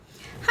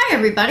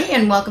everybody,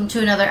 and welcome to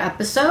another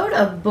episode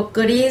of Book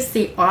Goodies,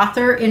 the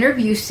author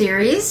interview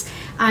series.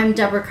 I'm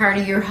Deborah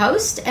Carney, your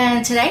host,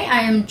 and today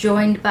I am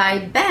joined by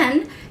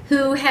Ben,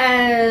 who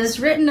has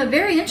written a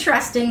very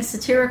interesting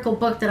satirical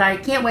book that I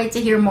can't wait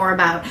to hear more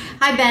about.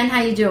 Hi, Ben.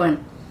 How you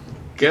doing?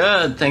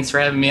 Good. Thanks for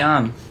having me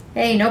on.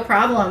 Hey, no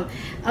problem.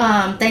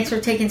 Thanks for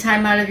taking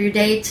time out of your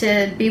day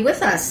to be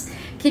with us.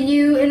 Can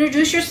you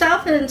introduce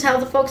yourself and tell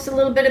the folks a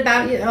little bit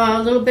about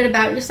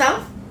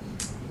yourself?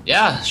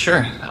 Yeah,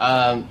 sure.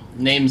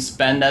 Name's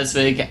Ben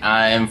Nesvig.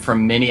 I'm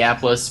from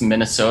Minneapolis,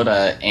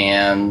 Minnesota,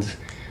 and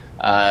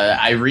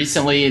I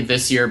recently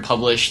this year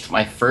published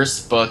my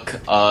first book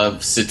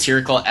of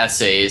satirical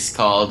essays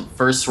called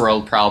First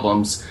World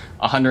Problems,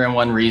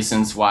 101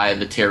 Reasons Why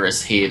the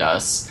Terrorists Hate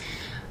Us,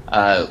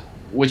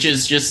 which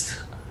is just,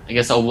 I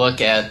guess, a look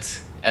at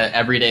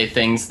everyday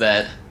things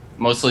that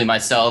mostly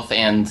myself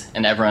and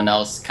everyone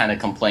else kind of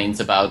complains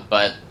about,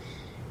 but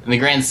in the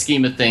grand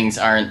scheme of things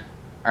aren't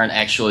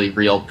actually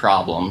real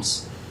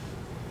problems.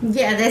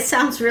 Yeah, that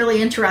sounds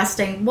really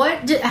interesting.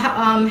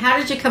 How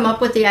did you come up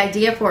with the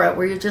idea for it?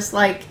 Were you just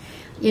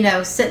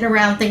sitting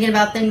around thinking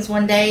about things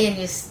one day and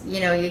you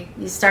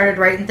started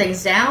writing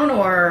things down,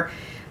 or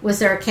was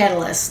there a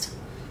catalyst?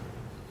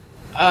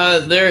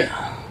 There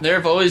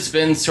have always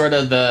been sort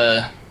of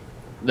the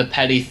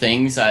petty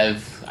things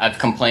I've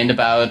complained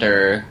about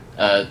or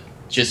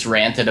just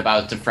ranted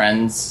about to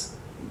friends,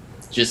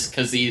 just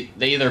because they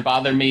either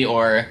bother me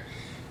or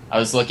I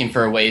was looking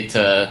for a way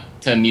to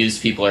amuse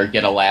people or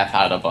get a laugh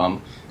out of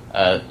them,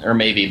 or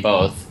maybe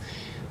both.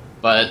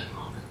 But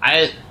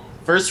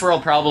First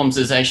World Problems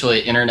is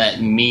actually an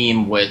internet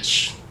meme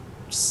which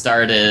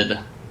started,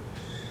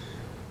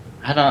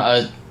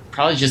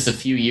 probably just a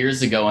few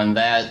years ago, and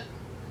that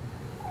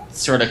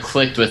sort of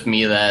clicked with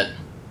me that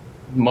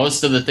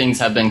most of the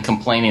things I've been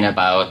complaining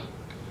about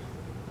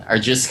are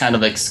just kind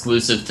of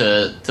exclusive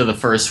to the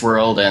first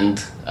world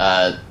and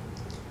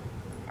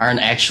aren't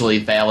actually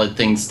valid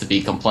things to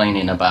be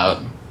complaining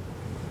about.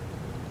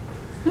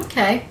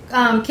 Okay.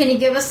 Can you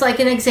give us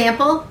an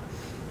example?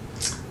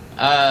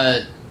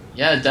 Yeah,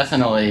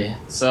 definitely.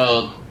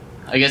 So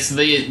I guess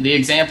the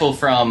example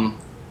from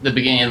the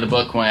beginning of the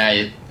book, when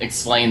I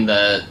explained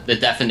the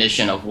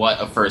definition of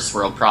what a first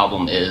world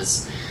problem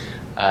is,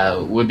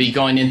 would be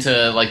going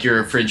into your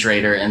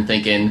refrigerator and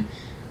thinking,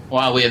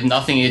 wow, we have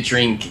nothing to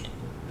drink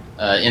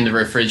in the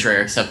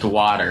refrigerator except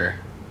water.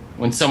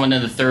 When someone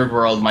in the third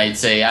world might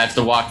say, I have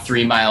to walk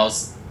 3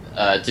 miles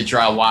to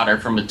draw water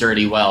from a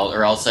dirty well,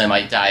 or else I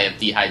might die of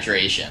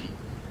dehydration.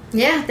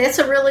 Yeah, that's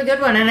a really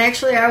good one. And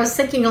actually, I was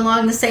thinking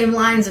along the same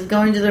lines of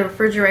going to the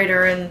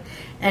refrigerator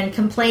and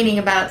complaining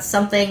about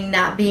something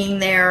not being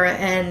there,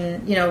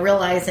 and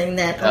realizing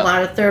that a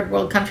lot of third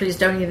world countries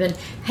don't even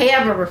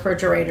have a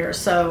refrigerator,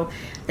 so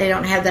they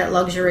don't have that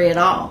luxury at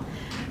all.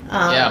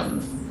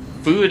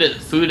 Food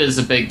is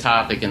a big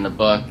topic in the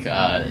book.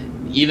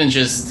 Even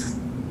just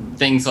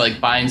things like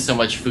buying so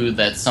much food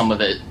that some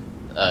of it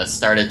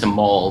started to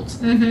mold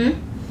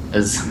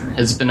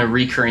has been a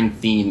recurring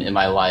theme in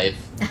my life.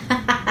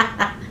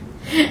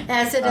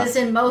 As it is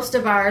in most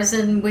of ours,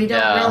 and we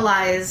don't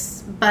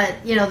realize, but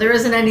there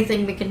isn't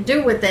anything we can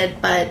do with it.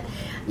 But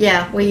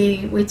yeah,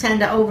 we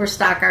tend to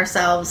overstock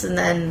ourselves and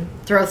then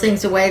throw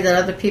things away that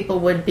other people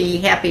would be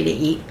happy to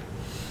eat.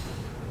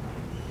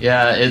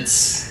 Yeah,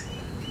 it's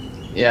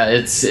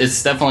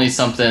definitely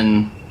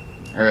something,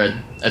 or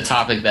a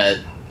topic that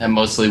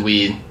mostly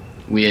we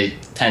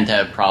tend to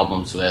have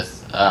problems with,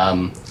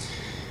 and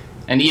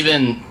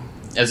even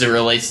as it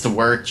relates to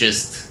work,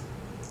 just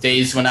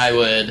days when I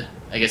would,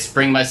 I guess,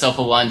 bring myself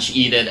a lunch,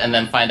 eat it, and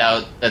then find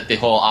out that the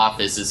whole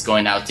office is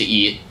going out to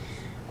eat,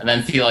 and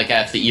then feel like I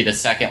have to eat a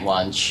second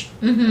lunch,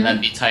 and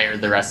then be tired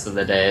the rest of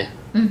the day.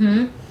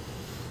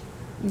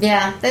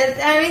 Yeah,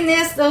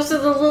 those are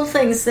the little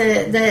things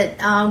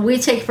that we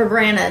take for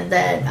granted,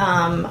 that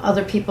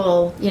other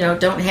people,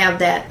 don't have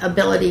that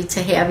ability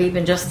to have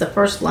even just the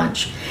first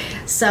lunch.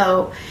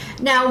 So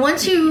now,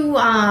 once you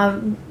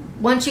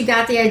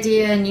got the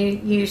idea and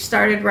you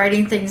started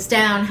writing things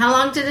down, how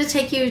long did it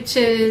take you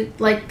to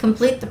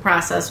complete the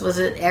process? Was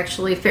it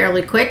actually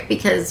fairly quick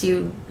because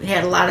you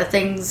had a lot of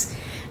things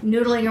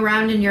noodling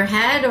around in your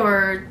head,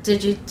 or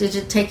did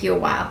it take you a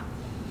while?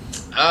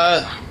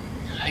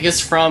 I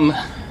guess from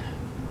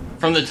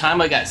the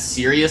time I got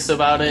serious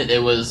about it,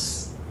 it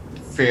was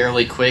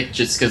fairly quick,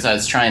 just because I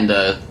was trying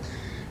to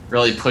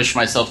really push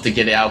myself to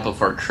get it out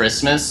before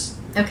Christmas.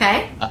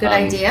 Okay, good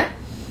idea.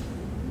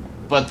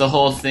 But the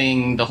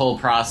whole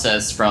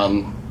process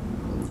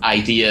from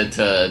idea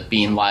to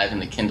being live in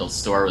the Kindle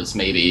store was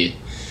maybe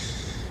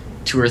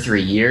 2 or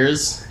 3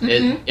 years.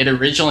 It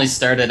originally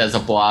started as a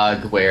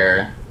blog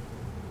where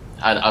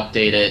I'd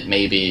update it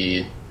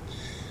maybe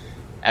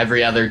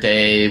every other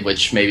day,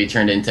 which maybe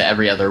turned into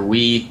every other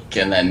week,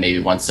 and then maybe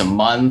once a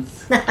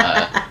month.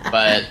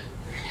 But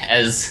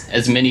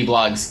as mini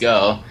blogs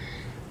go,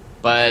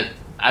 but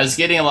I was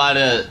getting a lot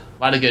of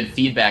good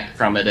feedback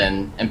from it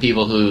and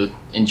people who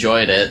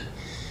enjoyed it,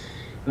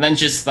 and then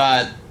just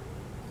thought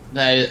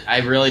that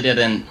I really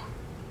didn't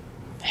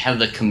have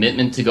the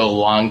commitment to go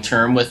long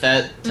term with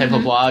that type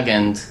of blog,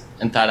 and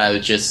thought I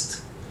would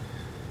just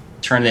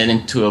turn it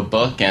into a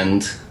book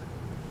and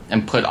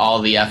put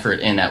all the effort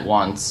in at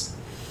once.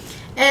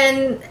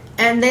 And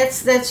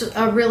that's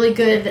a really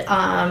good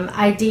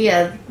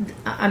idea.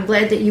 I'm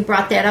glad that you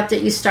brought that up,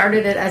 that you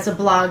started it as a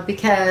blog,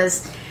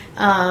 because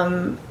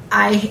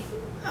I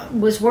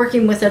was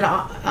working with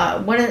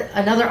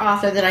another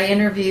author that I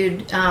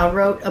interviewed,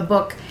 wrote a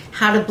book,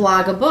 How to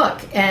Blog a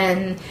Book,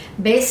 and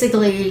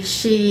basically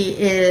she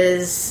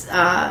is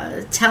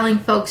telling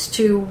folks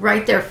to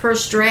write their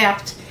first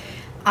draft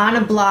on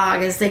a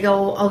blog as they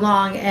go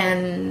along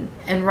and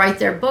write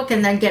their book,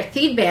 and then get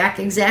feedback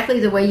exactly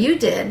the way you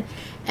did,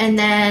 and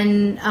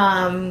then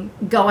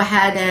go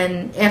ahead,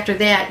 and after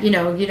that, you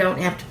don't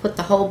have to put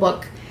the whole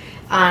book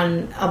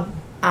on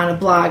a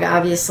blog,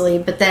 obviously,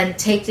 but then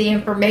take the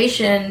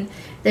information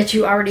that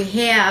you already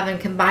have and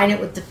combine it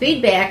with the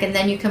feedback, and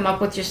then you come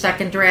up with your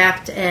second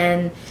draft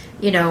and,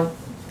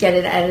 get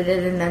it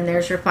edited, and then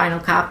there's your final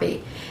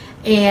copy.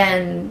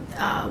 And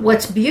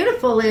what's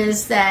beautiful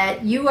is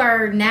that you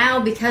are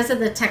now, because of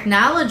the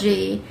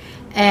technology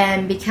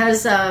and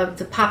because of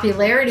the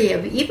popularity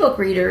of ebook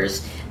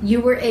readers,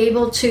 you were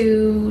able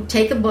to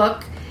take a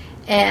book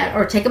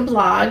or take a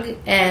blog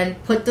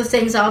and put the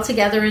things all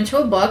together into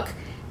a book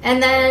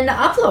and then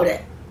upload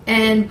it.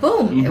 And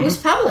boom, it was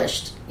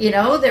published.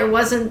 There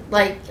wasn't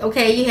like,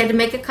 okay, you had to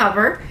make a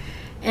cover.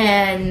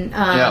 And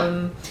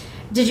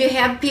did you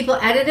have people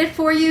edit it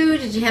for you?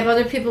 Did you have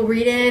other people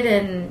read it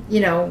and,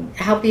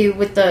 help you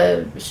with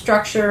the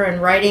structure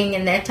and writing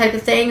and that type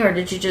of thing? Or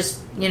did you just,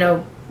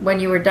 when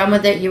you were done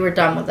with it, you were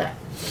done with it?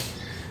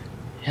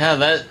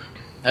 Yeah,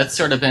 that's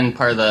sort of been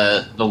part of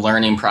the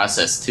learning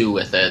process, too,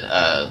 with it.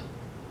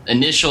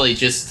 Initially,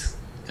 just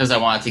because I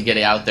wanted to get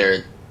it out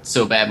there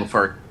so bad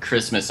before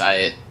Christmas,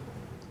 I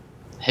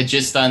had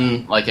just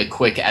done, like, a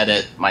quick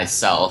edit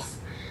myself,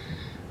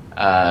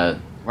 where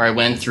I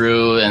went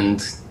through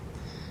and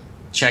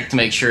checked to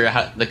make sure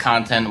the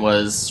content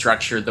was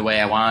structured the way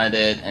I wanted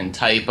it, and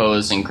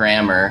typos and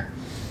grammar.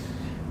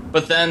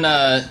 But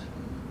then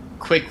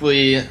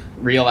quickly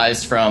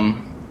realized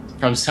from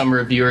some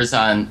reviewers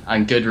on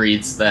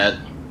Goodreads that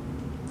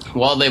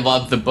while they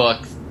loved the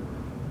book,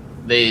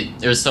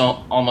 there's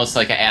almost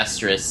like an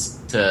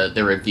asterisk to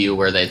the review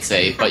where they'd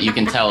say, but you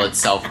can tell it's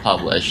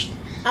self-published.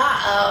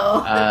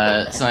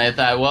 Uh-oh. So I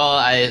thought, well,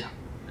 I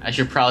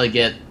should probably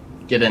get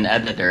an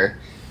editor.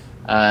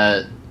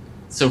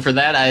 So for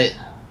that,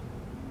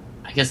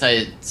 I guess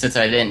since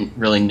I didn't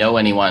really know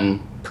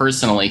anyone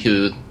personally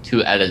who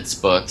edits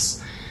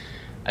books,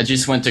 I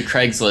just went to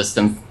Craigslist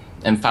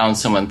and found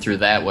someone through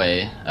that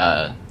way.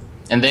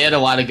 And they had a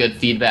lot of good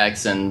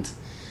feedbacks and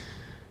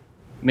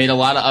made a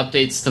lot of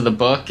updates to the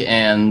book.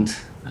 And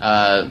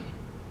I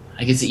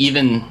guess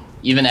even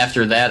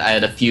after that, I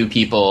had a few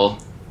people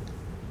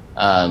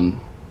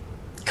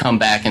come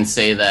back and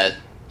say that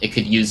it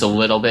could use a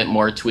little bit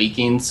more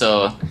tweaking.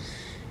 So,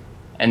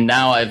 and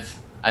now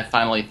I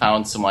finally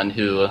found someone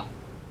who,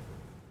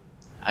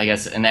 I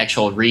guess, an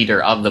actual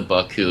reader of the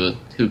book who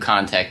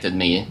contacted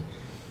me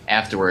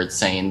afterwards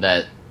saying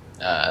that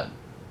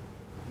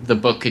the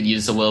book could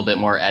use a little bit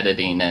more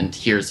editing, and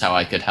here's how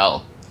I could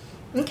help.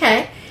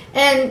 Okay.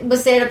 And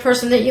was that a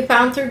person that you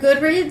found through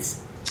Goodreads?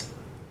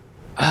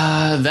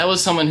 That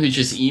was someone who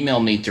just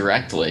emailed me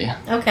directly.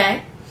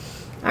 Okay.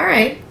 All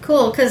right,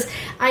 cool. Because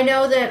I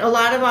know that a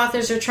lot of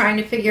authors are trying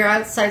to figure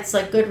out sites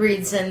like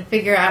Goodreads and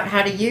figure out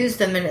how to use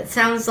them. And it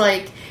sounds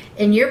like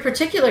in your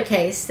particular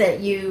case that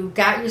you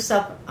got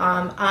yourself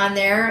on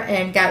there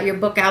and got your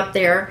book out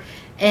there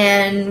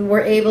and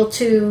were able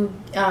to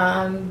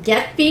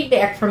get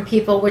feedback from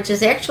people, which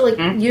is actually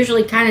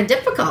usually kind of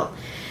difficult.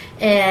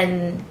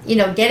 And,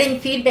 getting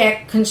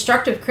feedback,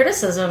 constructive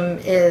criticism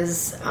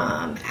is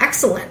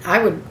excellent.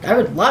 I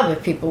would love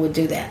if people would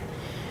do that.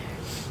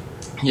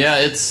 Yeah,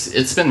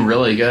 it's been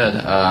really good.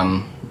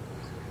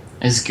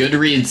 As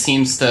Goodreads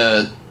seems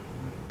to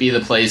be the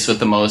place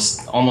with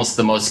almost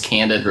the most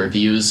candid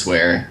reviews,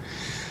 where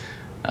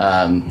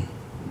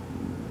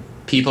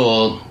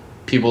people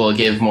will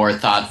give more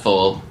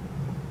thoughtful,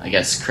 I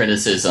guess,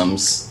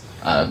 criticisms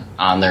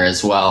on there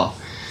as well.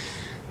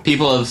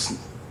 People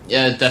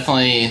have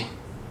definitely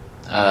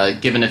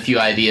given a few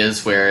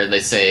ideas where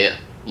they say,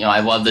 I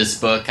love this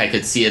book. I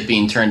could see it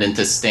being turned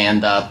into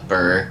stand-up,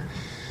 or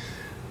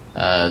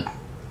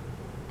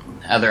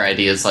other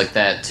ideas like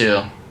that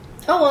too.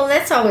 Oh, well,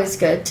 that's always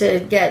good to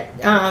get.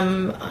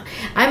 I'm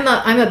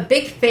a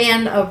big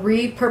fan of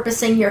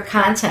repurposing your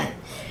content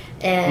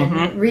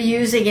and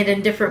reusing it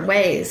in different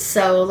ways.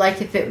 So,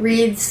 like, if it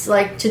reads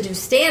like to do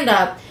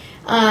stand-up,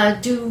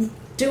 do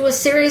a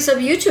series of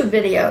YouTube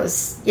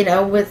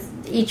videos, with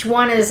each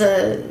one is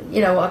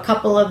a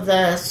couple of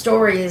the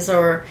stories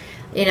or,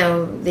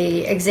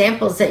 the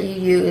examples that you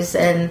use,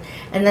 and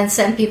then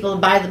send people to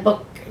buy the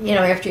book,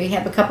 after you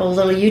have a couple of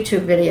little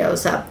YouTube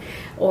videos up.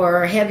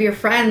 Or have your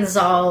friends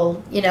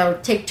all,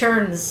 take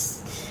turns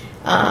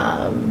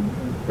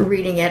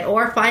reading it.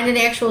 Or find an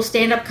actual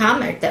stand-up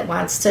comic that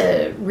wants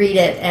to read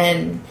it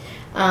and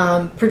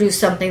produce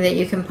something that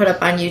you can put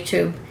up on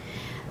YouTube.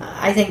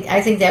 I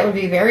think that would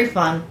be very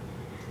fun.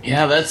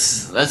 Yeah,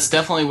 that's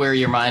definitely where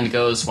your mind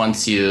goes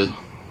once you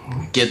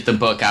get the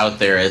book out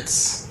there.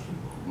 It's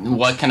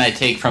what can I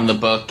take from the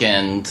book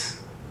and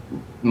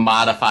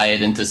modify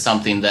it into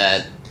something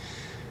that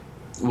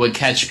would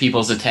catch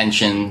people's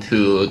attention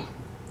who,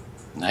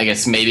 I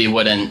guess, maybe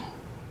wouldn't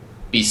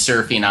be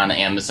surfing on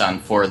Amazon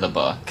for the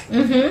book.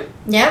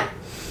 Mm-hmm. Yep.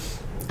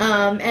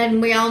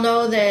 And we all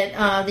know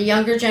that the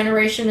younger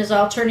generation is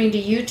all turning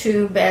to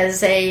YouTube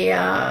as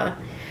a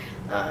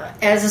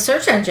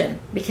search engine,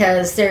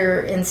 because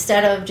they're,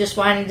 instead of just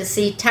wanting to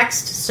see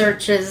text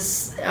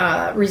searches,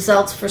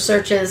 results for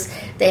searches,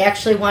 they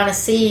actually want to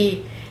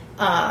see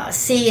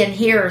and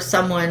hear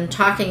someone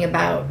talking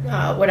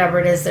about whatever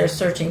it is they're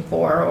searching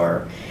for,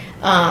 or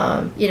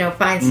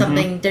find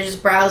something. They're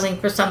just browsing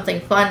for something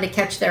fun to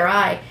catch their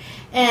eye.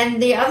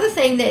 And the other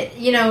thing that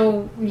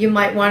you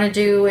might want to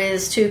do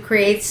is to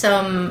create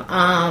some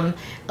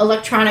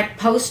electronic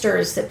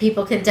posters that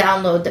people can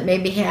download that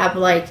maybe have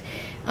like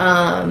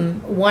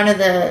one of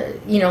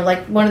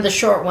the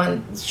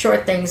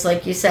short things,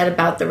 like you said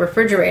about the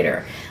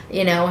refrigerator.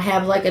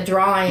 Have like a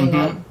drawing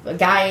of a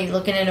guy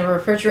looking in a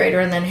refrigerator,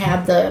 and then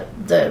have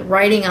the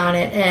writing on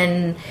it,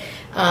 and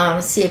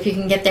see if you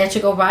can get that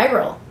to go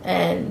viral.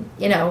 And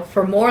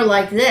for more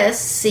like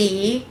this,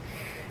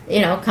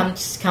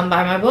 come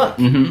buy my book.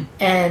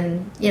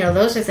 And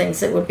those are things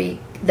that would be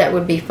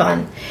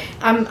fun.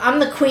 I'm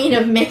the queen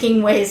of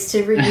making ways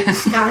to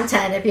reuse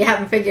content. If you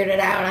haven't figured it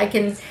out, I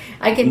can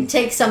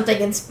take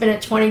something and spin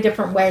it 20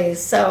 different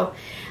ways. So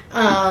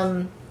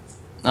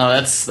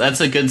that's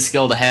a good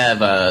skill to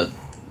have. I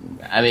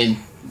mean,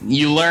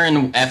 you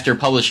learn after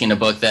publishing a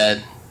book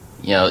that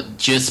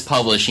just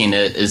publishing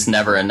it is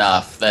never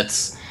enough.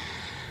 That's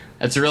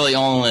really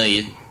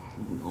only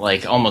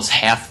like almost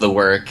half the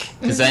work,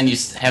 because then you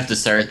have to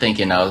start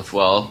thinking of,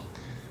 well,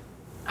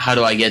 how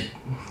do I get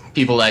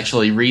people to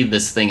actually read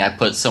this thing I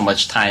put so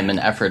much time and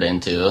effort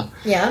into?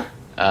 Yeah.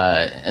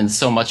 And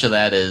so much of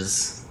that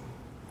is,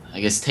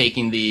 I guess,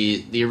 taking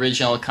the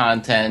original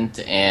content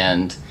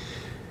and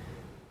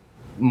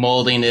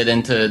molding it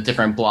into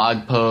different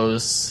blog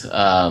posts,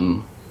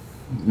 videos,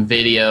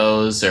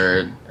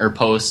 or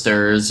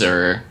posters,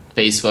 or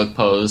Facebook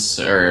posts,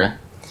 or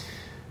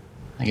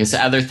I guess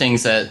other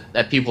things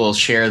that people will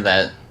share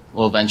that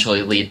will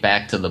eventually lead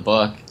back to the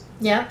book.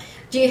 Yeah.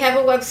 Do you have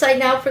a website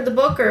now for the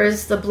book, or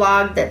is the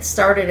blog that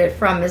started it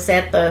from, is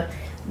that the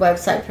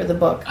website for the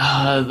book?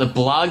 The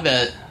blog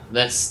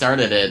that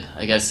started it,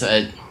 I guess,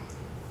 I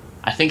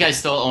think I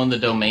still own the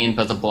domain,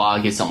 but the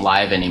blog isn't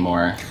live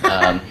anymore.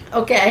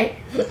 Okay.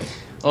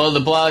 Well, the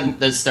blog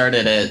that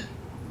started it,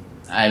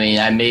 I mean,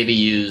 I maybe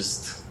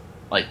used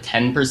like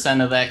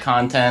 10% of that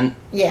content.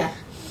 Yeah.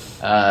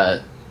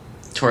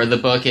 Toward the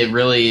book. It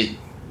really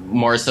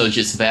more so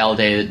just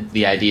validated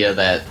the idea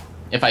that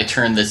if I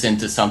turned this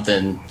into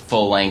something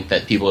full length,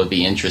 that people would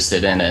be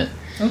interested in it.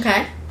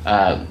 Okay.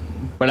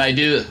 But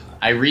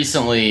I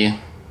recently, I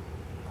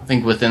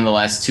think within the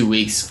last 2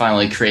 weeks,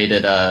 finally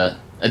created a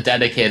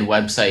dedicated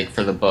website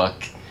for the book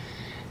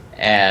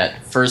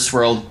at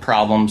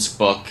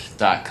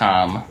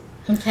firstworldproblemsbook.com.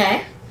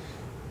 Okay.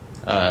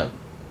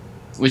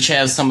 Which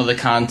has some of the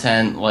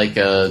content, like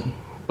a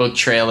book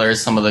trailer,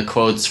 some of the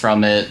quotes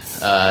from it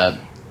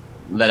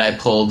that I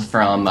pulled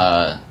from,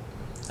 I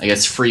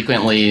guess,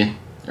 frequently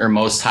or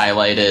most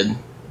highlighted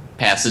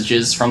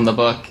passages from the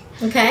book.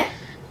 Okay.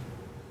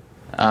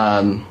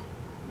 And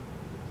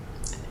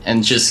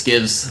just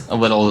gives a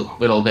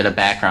little bit of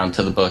background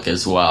to the book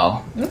as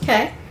well.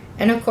 Okay.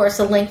 And of course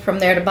a link from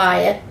there to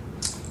buy it.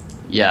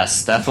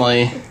 Yes,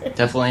 definitely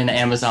an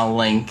Amazon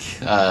link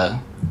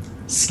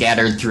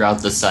scattered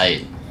throughout the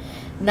site.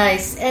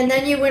 Nice. And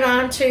then you went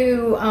on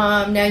to,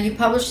 now you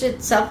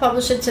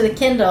self-published it to the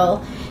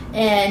Kindle,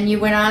 and you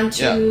went on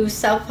to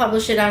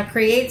self-publish it on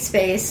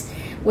CreateSpace,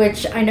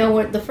 which I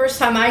know the first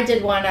time I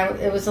did one,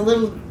 I was a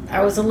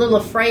little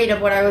afraid of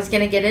what I was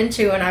going to get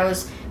into, and I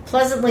was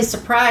pleasantly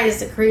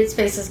surprised that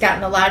CreateSpace has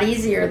gotten a lot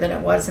easier than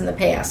it was in the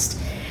past.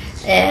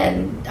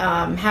 And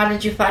how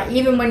did you find,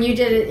 even when you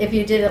did it, if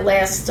you did it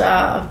last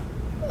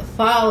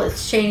fall,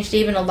 it's changed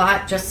even a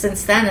lot just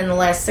since then in the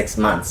last 6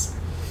 months.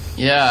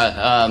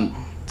 Yeah,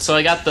 so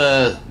I got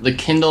the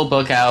Kindle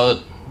book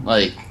out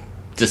like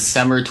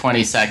December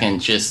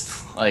 22nd,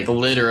 just like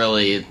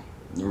literally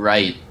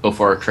right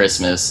before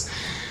Christmas.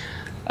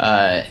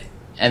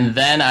 And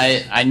then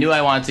I knew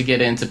I wanted to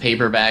get into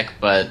paperback,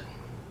 but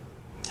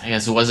I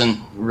guess wasn't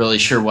really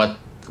sure what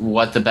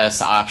the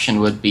best option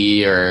would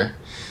be or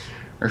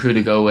who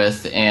to go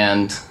with.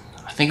 And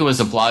I think it was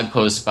a blog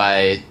post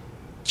by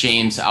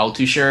James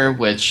Altucher,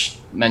 which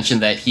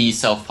mentioned that he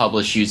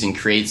self-published using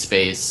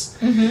CreateSpace,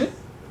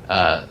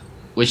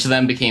 which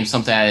then became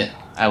something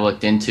I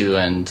looked into,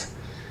 and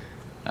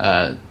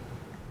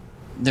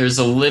there's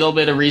a little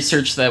bit of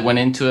research that went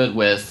into it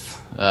with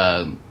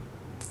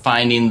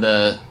finding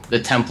the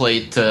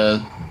template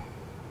to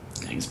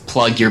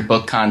plug your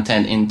book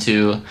content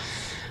into,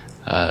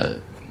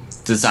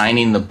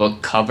 designing the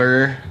book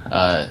cover,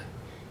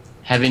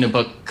 having a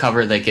book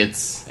cover that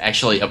gets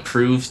actually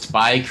approved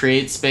by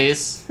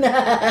CreateSpace.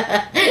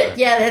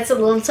 Yeah, that's a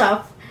little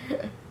tough.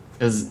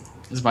 Because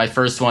my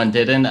first one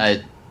didn't.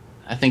 I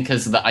think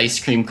because the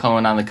ice cream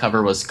cone on the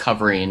cover was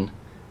covering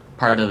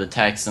part of the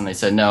text, and they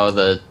said, no,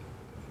 the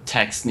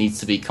text needs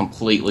to be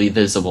completely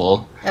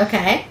visible.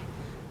 Okay.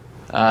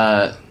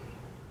 And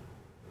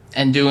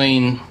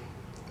doing,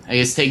 I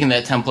guess, taking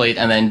that template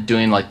and then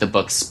doing, like, the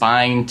book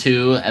spine,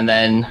 too, and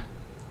then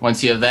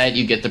once you have that,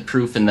 you get the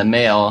proof in the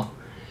mail.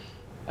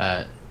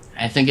 I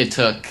think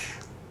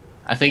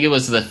it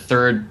was the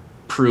third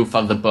proof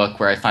of the book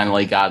where I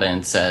finally got it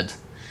and said,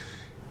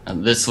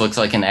 this looks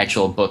like an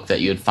actual book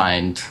that you'd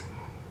find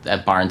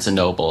at Barnes &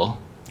 Noble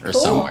or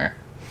somewhere.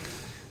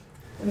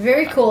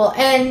 Very cool.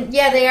 And,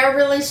 yeah, they are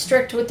really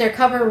strict with their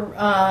cover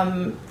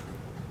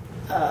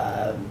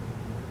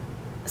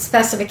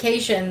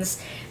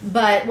specifications.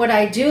 But what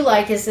I do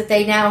like is that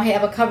they now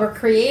have a cover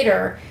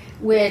creator,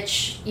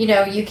 which, you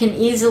know, you can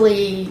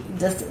easily...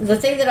 The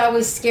thing that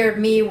always scared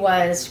me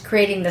was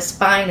creating the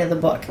spine of the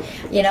book.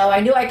 You know,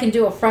 I knew I can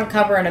do a front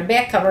cover and a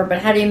back cover, but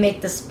how do you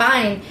make the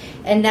spine?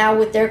 And now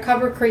with their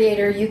cover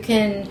creator, you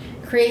can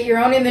create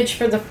your own image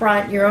for the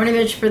front, your own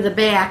image for the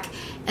back,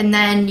 and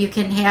then you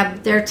can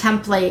have their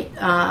template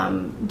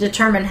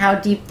determine how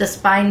deep the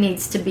spine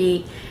needs to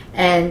be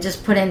and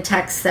just put in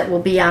text that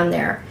will be on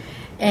there.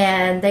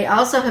 And they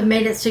also have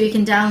made it so you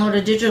can download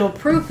a digital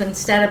proof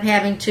instead of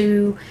having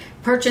to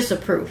purchase a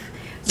proof,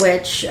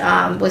 which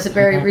was a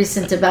very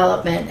recent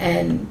development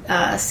and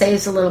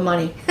saves a little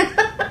money.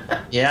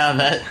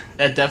 Yeah,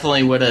 that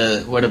definitely would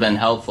have been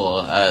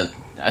helpful.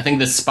 I think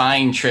the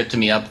spine tripped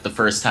me up the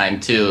first time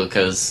too,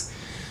 because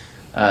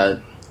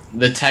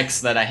the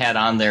text that I had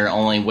on there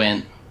only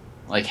went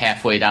like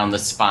halfway down the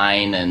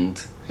spine,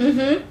 and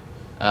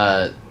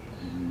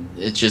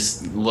it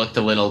just looked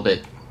a little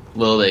bit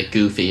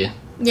goofy.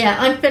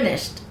 Yeah,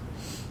 unfinished.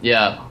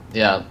 Yeah,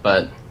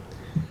 but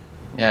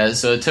yeah,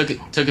 so it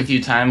took a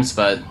few times,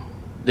 but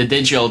the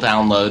digital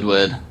download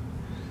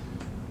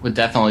would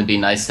definitely be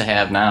nice to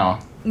have now.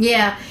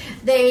 Yeah,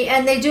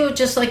 they do it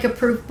just like a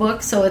proof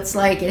book, so it's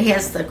like it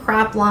has the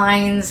crop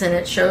lines and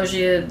it shows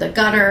you the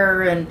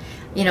gutter, and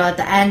you know at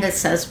the end it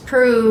says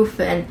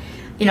proof, and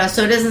you know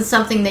so it isn't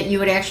something that you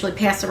would actually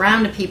pass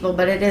around to people,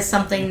 but it is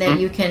something that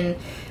you can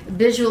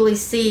visually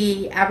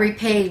see every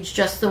page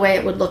just the way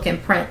it would look in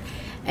print.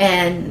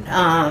 And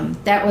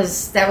that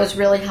was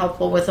really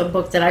helpful with a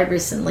book that I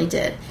recently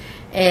did.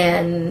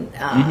 And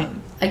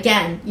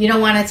again, you don't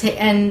want to take,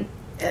 and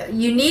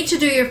you need to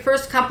do your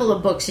first couple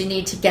of books. You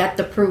need to get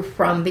the proof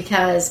from,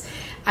 because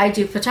I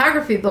do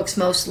photography books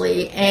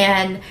mostly,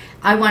 and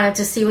I wanted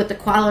to see what the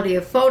quality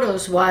of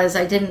photos was.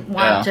 I didn't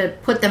want to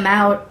put them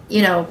out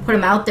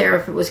there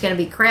if it was going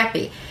to be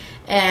crappy.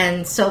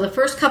 And so the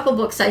first couple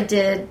books I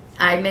did,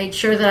 I made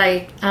sure that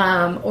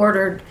I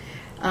ordered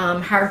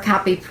hard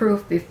copy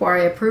proof before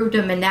I approved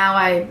them, and now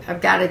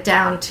I've got it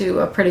down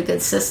to a pretty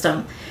good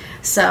system.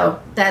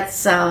 So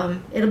that's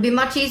it'll be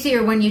much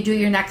easier when you do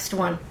your next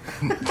one.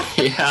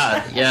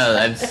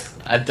 Yeah.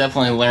 I've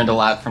definitely learned a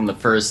lot from the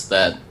first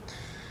that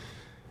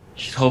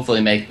should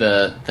hopefully make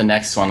the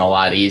next one a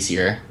lot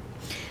easier.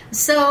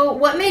 So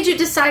what made you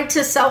decide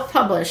to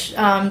self-publish?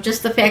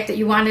 Just the fact that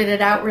you wanted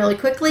it out really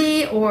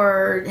quickly,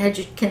 or had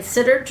you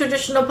considered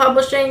traditional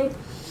publishing?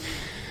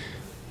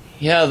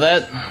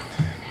 Yeah,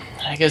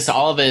 I guess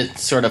all of it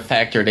sort of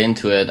factored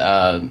into it.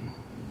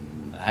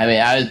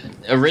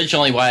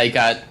 Originally why I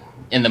got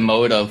in the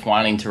mode of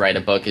wanting to write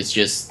a book is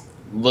just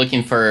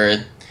looking for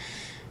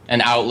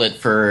an outlet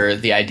for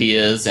the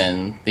ideas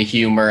and the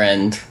humor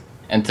and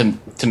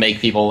to make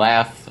people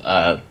laugh.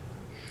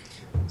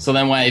 So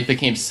then when I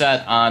became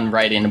set on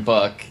writing a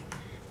book,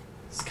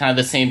 it's kind of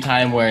the same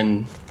time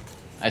when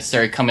I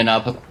started coming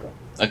up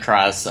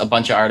across a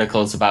bunch of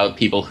articles about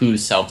people who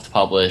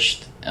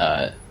self-published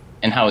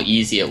and how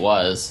easy it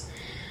was.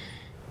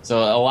 So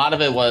a lot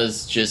of it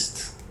was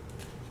just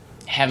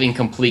having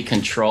complete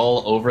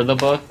control over the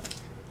book,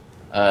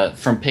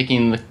 from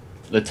picking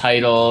the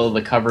title,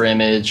 the cover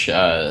image,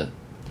 the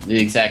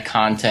exact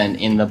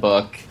content in the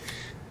book,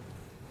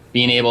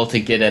 being able to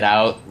get it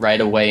out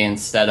right away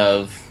instead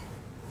of,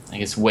 I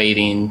guess,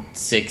 waiting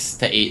 6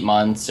 to 8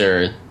 months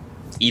or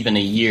even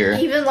a year.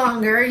 Even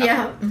longer,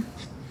 yeah.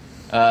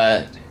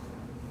 And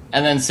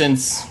then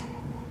since,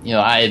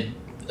 I had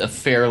a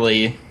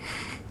fairly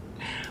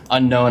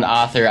unknown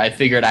author, I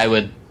figured I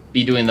would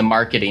be doing the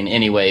marketing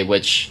anyway,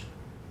 which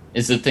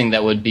is the thing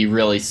that would be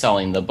really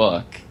selling the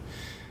book.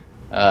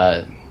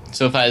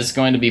 So if I was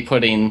going to be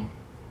putting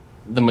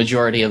the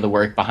majority of the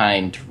work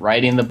behind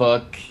writing the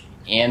book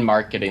and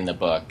marketing the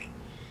book,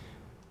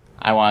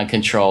 I want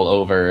control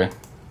over,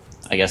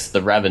 I guess,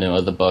 the revenue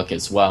of the book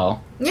as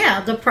well.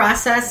 Yeah, the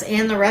process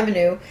and the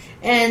revenue.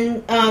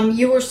 And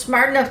you were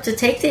smart enough to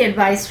take the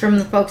advice from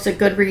the folks at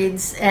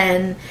Goodreads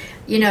and,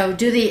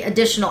 do the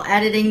additional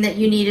editing that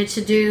you needed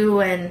to do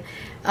and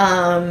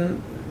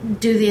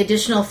do the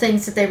additional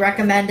things that they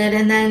recommended,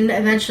 and then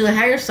eventually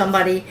hire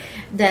somebody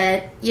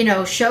that,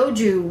 showed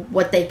you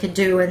what they could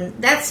do. And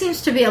that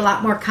seems to be a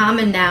lot more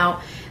common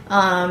now.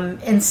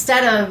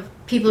 instead of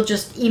people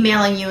just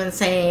emailing you and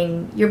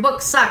saying, your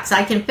book sucks,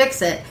 I can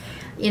fix it.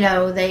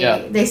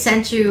 They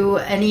sent you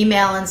an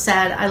email and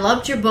said, I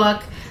loved your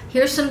book.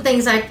 Here's some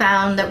things I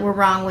found that were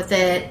wrong with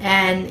it.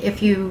 And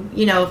if you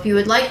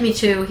would like me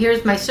to,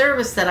 here's my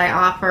service that I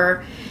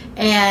offer.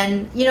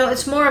 And,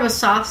 it's more of a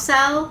soft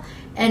sell,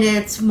 and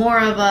it's more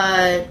of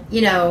a,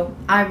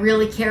 I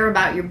really care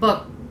about your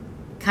book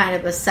kind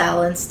of a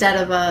sell, instead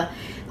of a,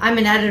 I'm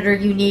an editor,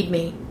 you need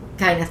me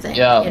kind of thing,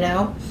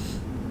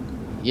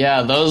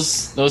 Yeah,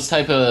 those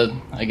type of,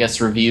 I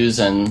guess, reviews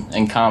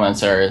and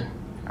comments are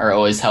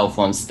always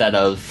helpful, instead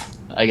of,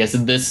 I guess,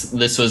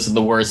 this was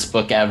the worst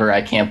book ever,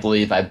 I can't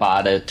believe I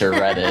bought it or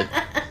read it.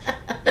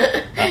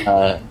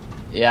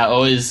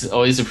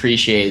 Always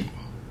appreciate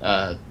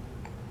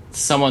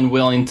someone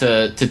willing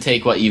to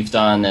take what you've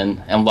done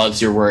and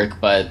loves your work,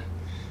 but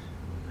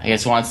I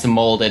guess wants to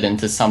mold it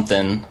into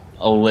something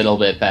a little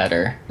bit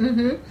better.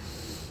 Mm-hmm.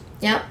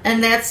 Yep,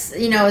 and that's,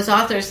 as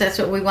authors, that's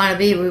what we want to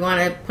be. We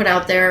want to put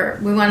out there,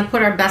 we want to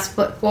put our best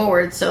foot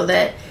forward so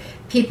that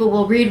people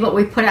will read what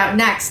we put out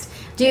next.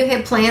 Do you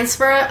have plans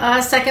for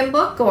a second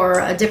book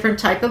or a different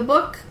type of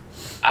book?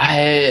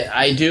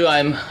 I do.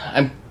 I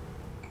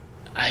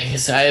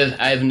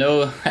have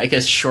no, I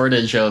guess,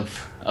 shortage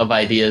of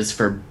ideas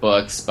for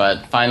books,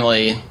 but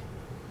finally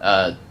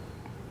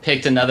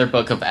picked another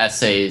book of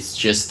essays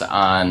just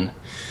on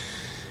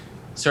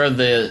sort of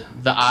the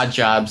odd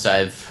jobs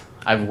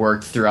I've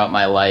worked throughout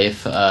my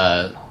life,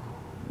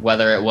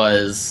 whether it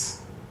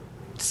was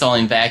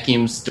selling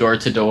vacuums door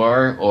to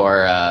door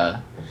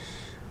or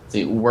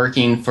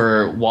working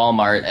for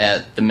Walmart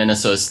at the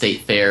Minnesota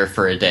State Fair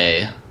for a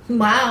day.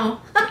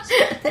 Wow,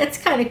 that's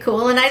kind of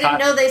cool. And I didn't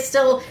know they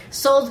still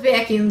sold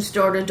vacuums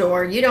door to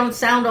door. You don't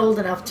sound old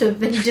enough to have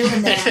been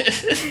doing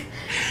that.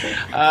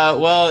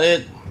 Well,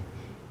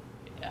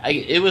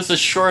 it was a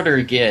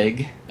shorter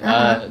gig,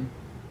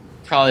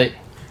 probably,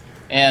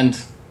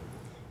 and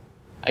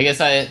I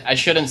guess I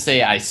shouldn't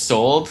say I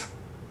sold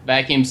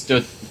vacuums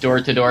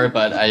door to door,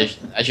 but I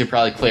should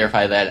probably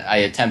clarify that I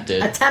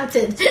attempted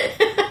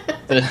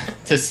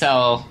to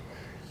sell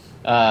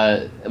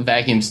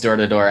vacuums door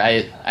to door.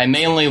 I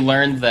mainly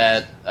learned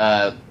that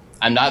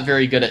I'm not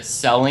very good at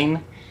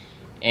selling,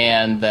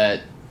 and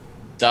that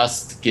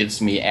dust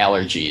gives me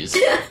allergies.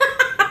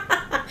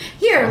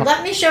 Here,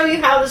 let me show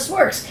you how this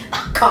works.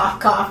 Cough,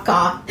 cough,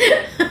 cough.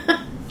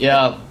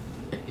 Yeah,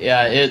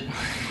 it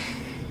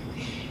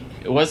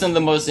wasn't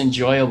the most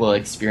enjoyable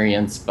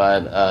experience,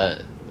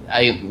 but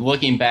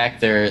looking back,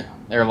 there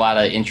are a lot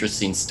of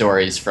interesting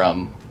stories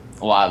from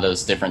a lot of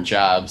those different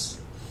jobs.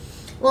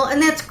 Well,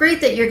 and that's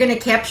great that you're going to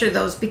capture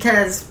those,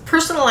 because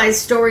personalized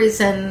stories,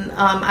 and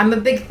I'm a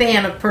big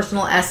fan of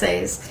personal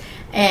essays,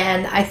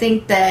 and I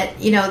think that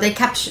they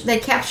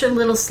capture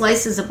little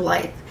slices of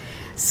life.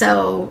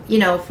 So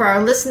for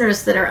our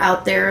listeners that are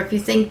out there, if you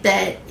think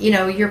that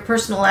your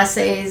personal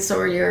essays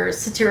or your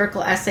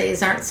satirical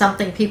essays aren't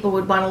something people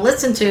would want to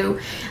listen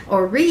to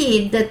or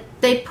read, that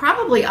they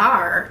probably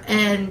are,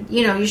 and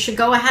you should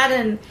go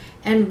ahead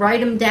and write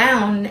them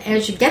down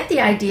as you get the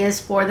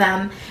ideas for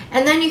them,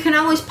 and then you can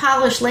always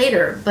polish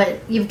later, but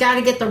you've got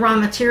to get the raw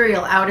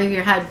material out of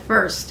your head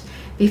first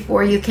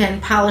before you can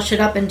polish it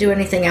up and do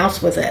anything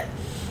else with it.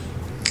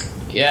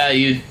 Yeah,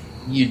 you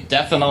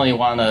definitely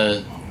want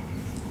to,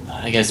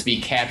 I guess, be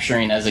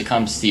capturing as it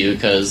comes to you,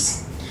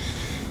 because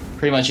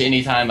pretty much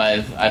any time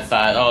I've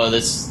thought, oh,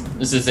 this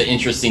is an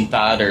interesting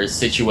thought or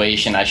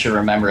situation, I should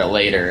remember it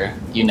later,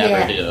 you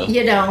never do.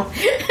 You don't.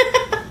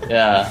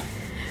 Yeah.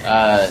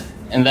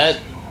 And that,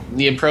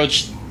 the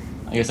approach,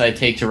 I guess, I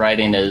take to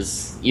writing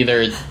is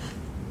either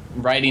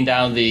writing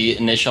down the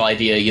initial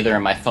idea either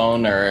on my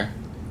phone or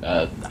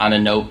on a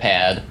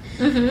notepad.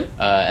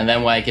 Mm-hmm. And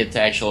then when I get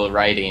to actual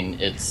writing,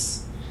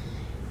 it's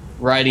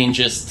writing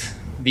just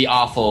the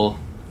awful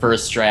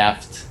first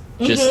draft,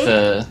 just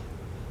to,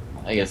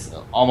 I guess,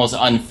 almost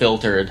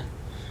unfiltered,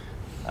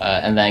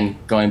 and then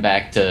going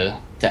back to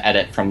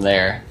edit from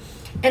there.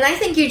 And I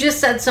think you just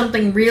said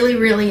something really,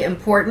 really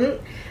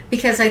important,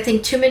 because I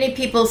think too many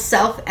people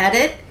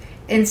self-edit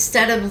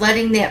instead of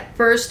letting that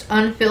first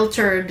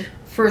unfiltered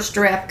first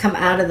draft come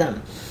out of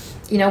them.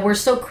 We're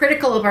so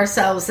critical of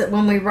ourselves that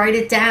when we write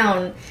it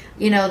down,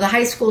 the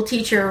high school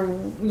teacher,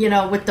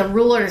 with the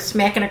ruler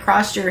smacking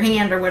across your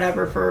hand or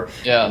whatever for,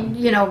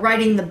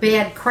 writing the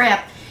bad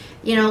crap,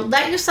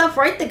 let yourself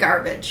write the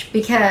garbage,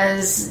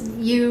 because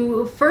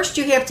you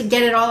have to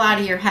get it all out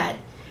of your head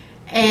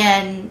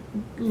and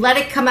let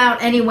it come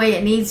out any way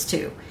it needs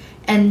to.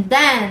 And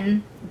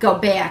then go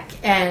back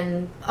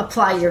and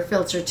apply your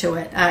filter to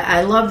it.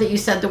 I love that you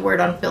said the word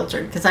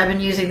unfiltered, because I've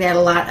been using that a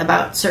lot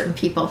about certain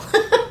people.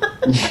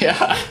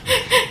 Yeah.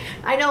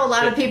 I know a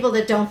lot of people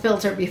that don't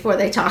filter before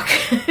they talk.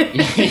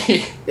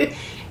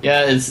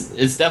 Yeah,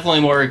 it's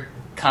definitely more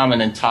common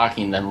in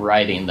talking than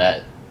writing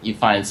that you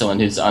find someone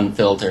who's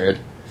unfiltered.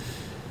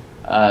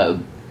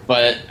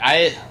 But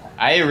I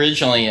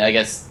originally, I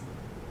guess,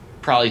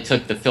 probably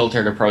took the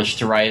filtered approach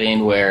to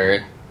writing,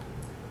 where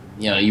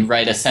you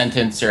write a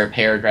sentence or a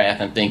paragraph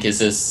and think, is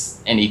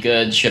this any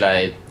good? Should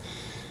I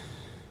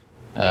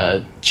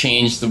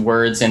change the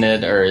words in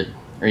it or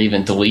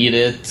even delete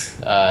it.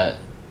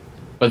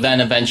 But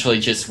then eventually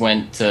just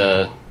went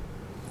to,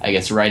 I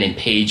guess, writing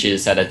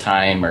pages at a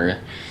time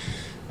or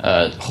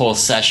whole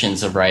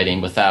sessions of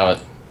writing without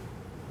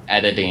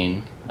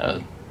editing.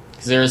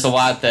 Because there's a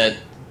lot that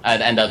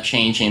I'd end up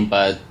changing,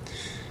 but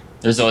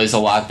there's always a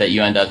lot that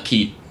you end up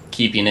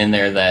keeping in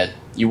there that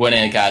you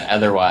wouldn't have got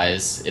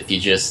otherwise if you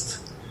just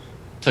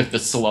took the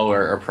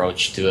slower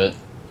approach to it.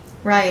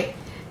 Right.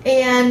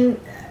 And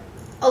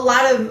a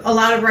lot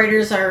of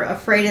writers are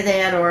afraid of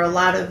that, or a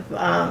lot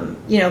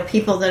of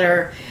people that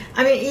are.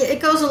 I mean, it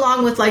goes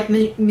along with like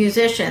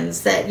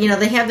musicians that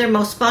they have their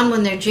most fun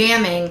when they're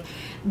jamming,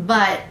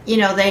 but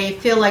they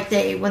feel like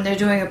when they're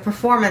doing a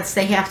performance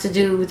they have to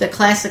do the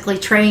classically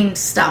trained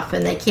stuff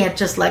and they can't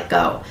just let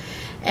go.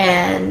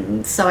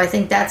 And so I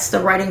think that's the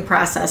writing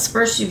process.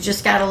 First, you've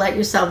just got to let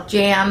yourself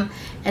jam,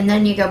 and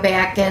then you go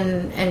back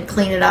and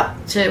clean it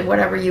up to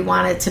whatever you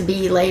want it to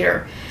be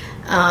later.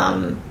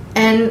 And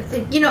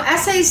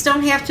essays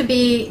don't have to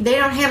be, they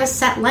don't have a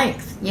set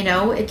length.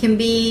 It can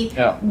be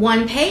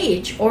 1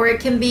 page or it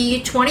can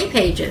be 20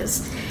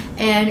 pages,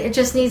 and it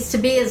just needs to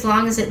be as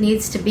long as it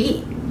needs to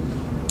be.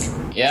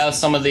 Yeah,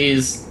 some of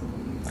these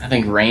I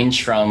think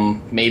range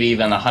from maybe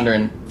even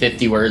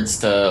 150 words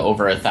to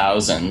over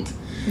 1,000.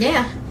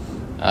 Yeah.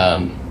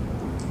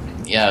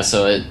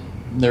 So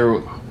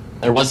there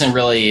wasn't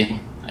really,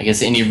 I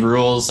guess, any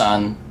rules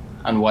on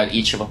what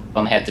each of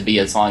them had to be,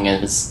 as long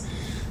as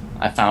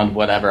I found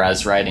whatever I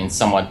was writing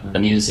somewhat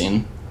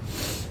amusing.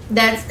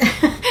 That's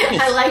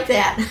I like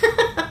that.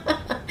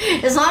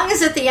 As long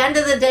as at the end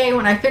of the day,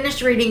 when I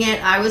finished reading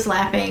it, I was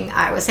laughing,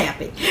 I was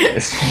happy.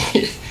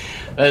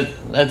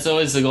 That's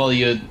always the goal.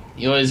 You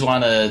always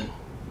want to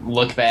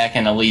look back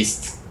and at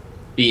least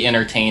be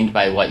entertained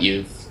by what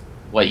you've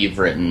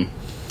written.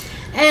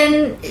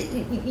 And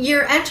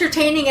you're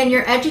entertaining and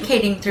you're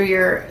educating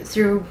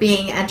through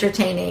being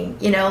entertaining.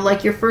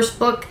 Like your first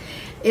book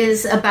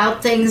is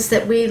about things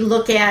that we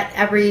look at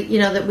that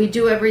we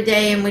do every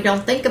day and we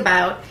don't think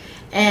about.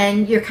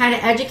 And you're kind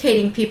of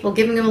educating people,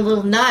 giving them a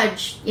little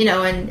nudge,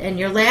 and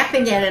you're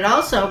laughing at it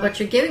also, but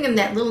you're giving them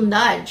that little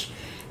nudge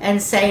and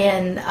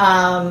saying,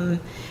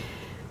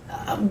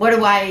 what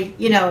do I,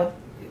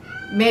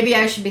 maybe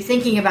I should be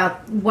thinking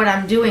about what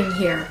I'm doing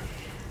here.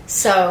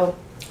 So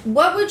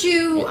what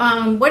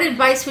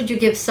advice would you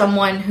give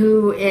someone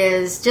who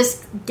is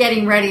just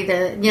getting ready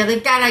to,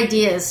 they've got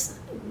ideas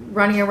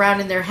running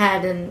around in their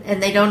head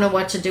and they don't know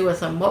what to do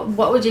with them?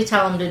 What would you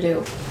tell them to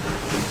do?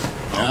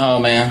 Oh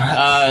man,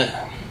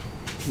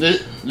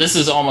 this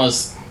is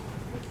almost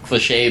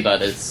cliche,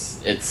 but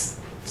it's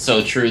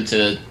so true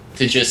to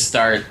just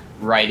start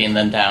writing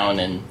them down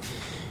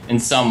in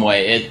some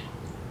way.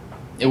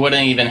 It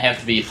wouldn't even have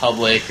to be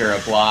public or a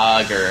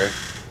blog or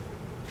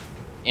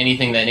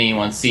anything that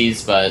anyone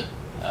sees, but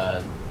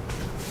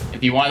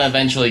if you want to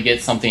eventually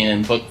get something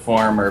in book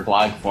form or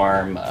blog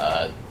form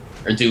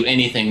or do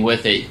anything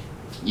with it,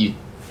 you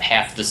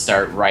have to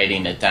start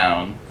writing it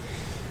down.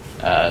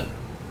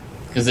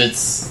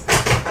 Because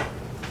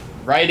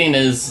writing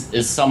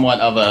is somewhat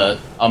of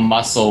a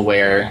muscle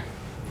where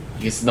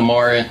I guess the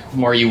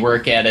more you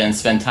work at it and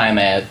spend time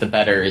at it, the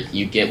better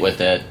you get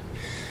with it.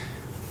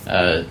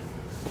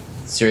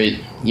 So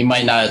you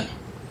might not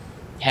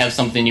have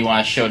something you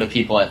want to show to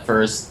people at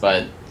first,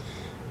 but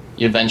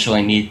you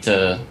eventually need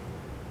to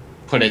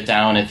put it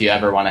down if you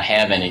ever want to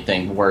have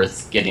anything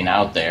worth getting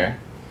out there.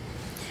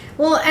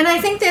 Well, and I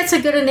think that's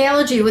a good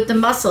analogy with the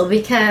muscle,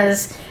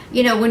 because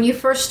when you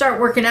first start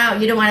working out,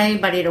 you don't want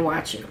anybody to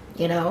watch you.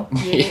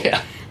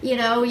 Yeah. You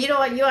don't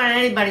want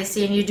anybody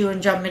seeing you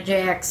doing jumping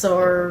jacks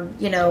or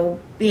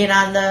being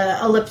on the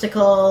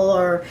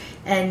elliptical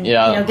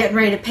getting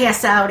ready to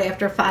pass out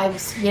after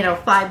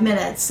 5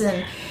 minutes.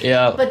 And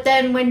but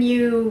then when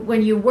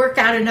you work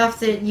out enough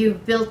that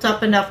you've built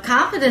up enough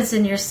confidence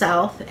in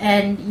yourself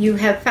and you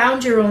have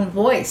found your own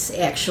voice,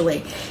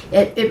 actually,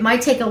 it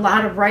might take a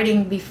lot of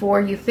writing before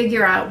you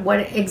figure out what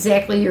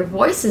exactly your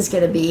voice is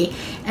going to be,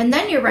 and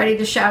then you're ready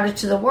to shout it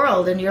to the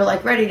world, and you're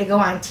like ready to go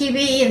on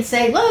TV and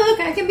say, look,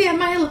 I can be on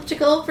my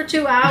elliptical for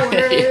 2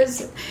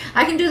 hours.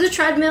 I can do the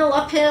treadmill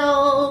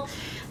uphill,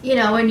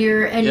 and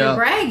you're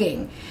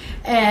bragging.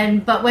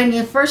 But when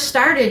you first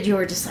started, you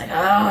were just like, oh,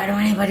 I don't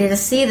want anybody to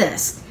see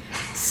this.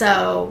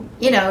 So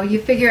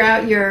you figure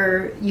out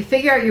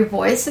your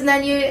voice, and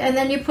then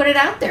you put it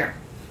out there.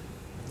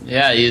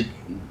 Yeah,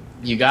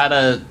 you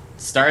gotta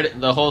start.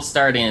 The whole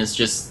starting is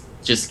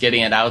just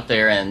getting it out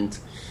there, and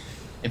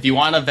if you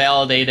want to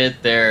validate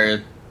it,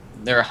 there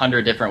are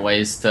 100 different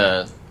ways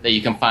that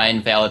you can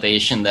find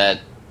validation that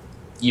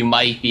you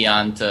might be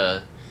onto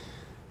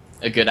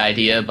a good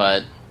idea.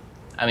 But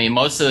I mean,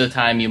 most of the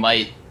time you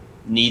might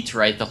need to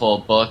write the whole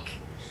book,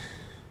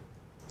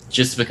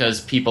 just because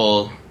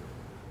people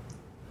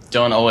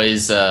don't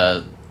always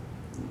I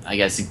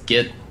guess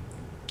get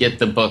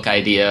the book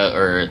idea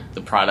or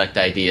the product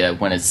idea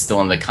when it's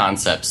still in the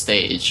concept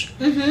stage.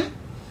 Mm-hmm.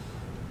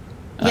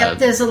 Yep,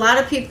 there's a lot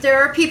of people.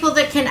 There are people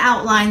that can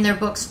outline their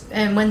books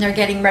and when they're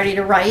getting ready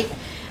to write,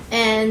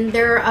 And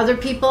there are other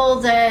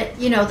people that,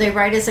 they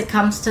write as it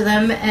comes to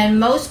them. And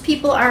most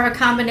people are a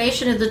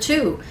combination of the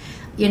two.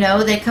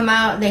 They come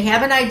out, they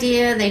have an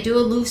idea, they do a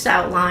loose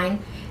outline,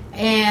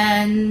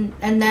 and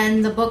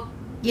then the book,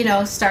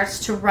 starts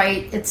to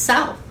write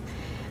itself.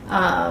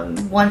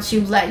 Once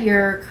you let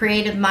your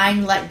creative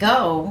mind let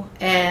go,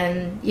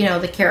 and,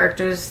 the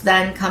characters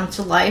then come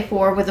to life.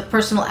 Or with a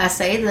personal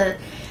essay,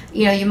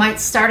 you might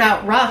start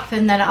out rough,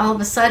 and then all of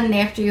a sudden,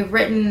 after you've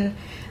written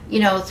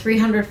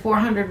 300,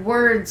 400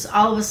 words,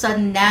 all of a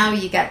sudden now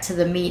you get to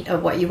the meat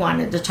of what you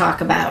wanted to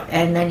talk about,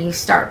 and then you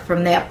start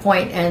from that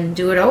point and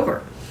do it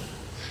over.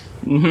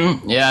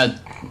 Mm-hmm. Yeah,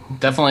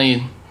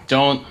 definitely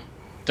don't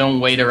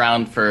wait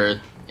around for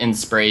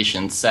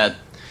inspiration. Set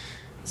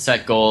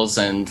goals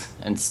and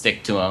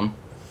stick to them.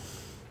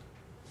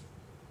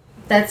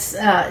 That's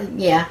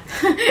yeah.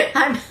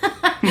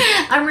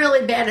 I'm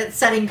really bad at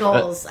setting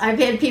goals. I've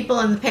had people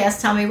in the past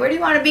tell me, "Where do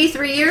you want to be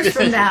 3 years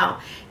from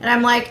now?" And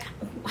I'm like,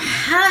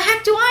 "How the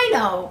heck do I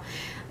know?"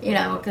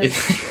 Because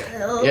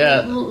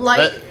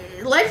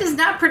life is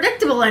not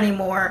predictable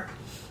anymore.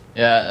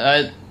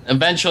 Yeah,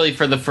 eventually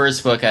for the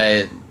first book,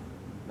 I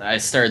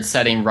started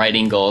setting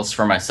writing goals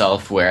for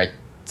myself, where I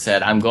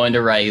said I'm going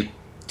to write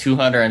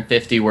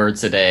 250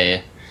 words a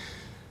day,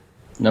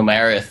 no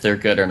matter if they're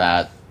good or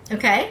not.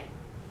 Okay.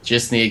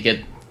 Just need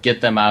to get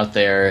them out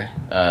there,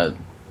 and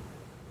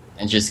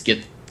just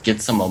get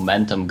some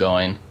momentum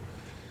going.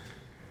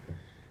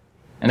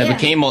 And it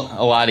became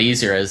a lot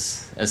easier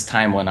as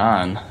time went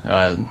on.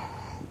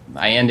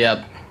 I ended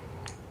up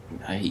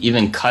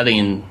even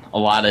cutting a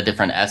lot of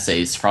different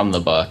essays from the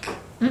book.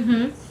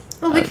 Mm-hmm.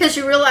 Well, because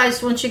you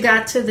realized once you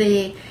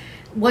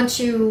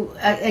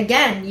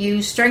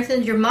you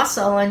strengthened your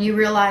muscle, and you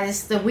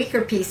realized the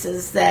weaker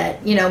pieces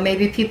that,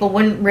 maybe people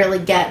wouldn't really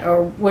get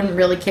or wouldn't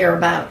really care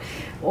about,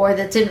 or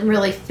that didn't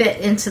really fit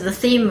into the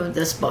theme of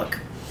this book.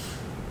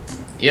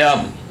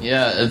 Yeah.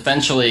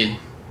 Eventually,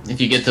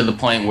 if you get to the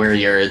point where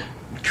you're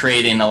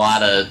creating a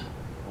lot of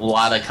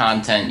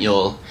content,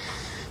 you'll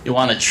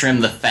want to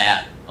trim the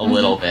fat a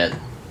little bit.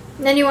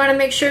 And then you want to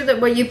make sure that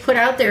what you put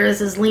out there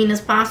is as lean as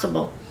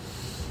possible.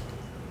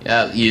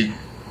 Yeah, you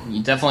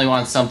definitely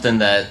want something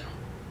that,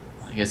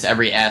 I guess,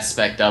 every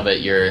aspect of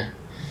it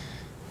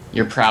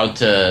you're proud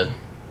to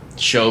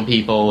show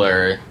people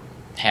or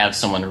have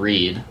someone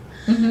read.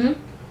 Mm-hmm.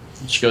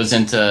 Which goes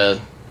into,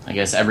 I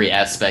guess, every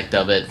aspect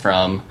of it,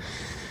 from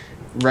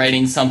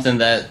writing something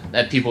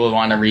that people would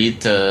want to read,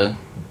 to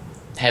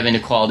having a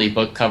quality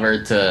book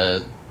cover,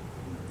 to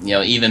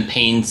even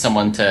paying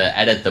someone to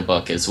edit the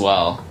book as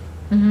well.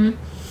 Mm-hmm.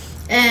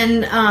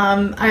 And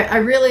I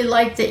really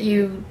like that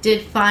you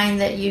did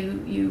find that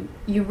you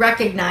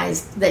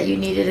recognized that you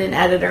needed an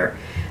editor.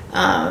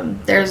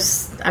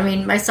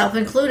 Myself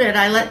included,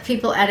 I let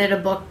people edit a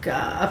book,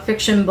 a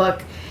fiction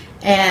book,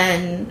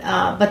 and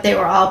but they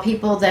were all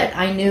people that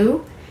I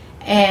knew,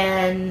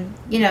 and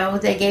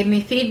they gave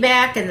me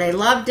feedback, and they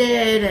loved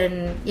it,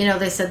 and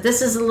they said,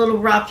 this is a little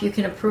rough, you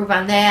can improve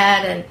on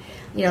that, and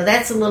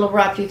that's a little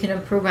rough, you can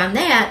improve on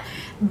that.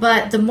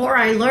 But the more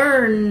I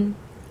learn,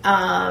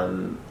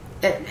 and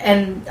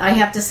I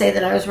have to say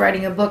that I was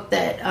writing a book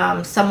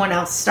that someone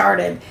else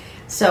started,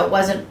 so it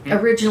wasn't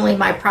originally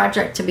my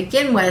project to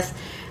begin with.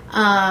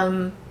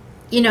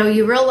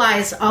 You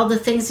realize all the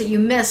things that you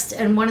missed.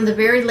 And one of the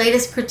very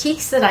latest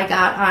critiques that I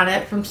got on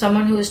it from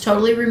someone who was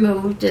totally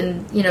removed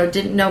and,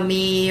 didn't know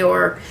me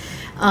or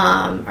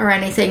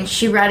anything,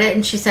 she read it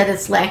and she said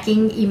it's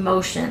lacking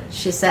emotion.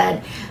 She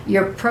said,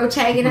 your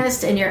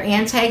protagonist and your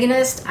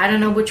antagonist, I don't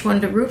know which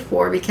one to root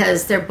for,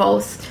 because they're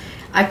both,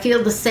 I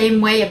feel the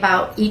same way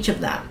about each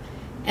of them.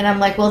 And I'm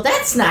like, well,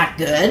 that's not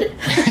good.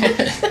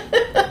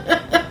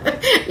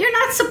 You're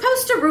not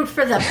supposed to root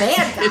for the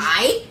bad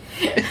guy.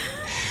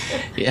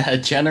 Yeah,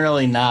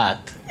 generally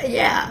not.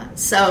 Yeah,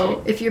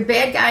 so if your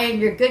bad guy and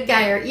your good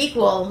guy are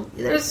equal,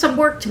 there's some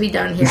work to be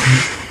done here.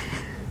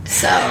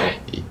 So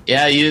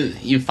yeah,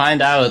 you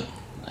find out,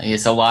 I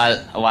guess, a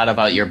lot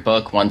about your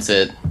book once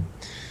it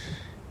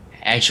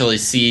actually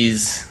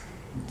sees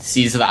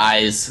the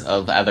eyes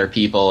of other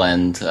people,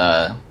 and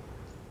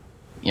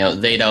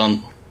they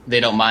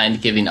don't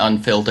mind giving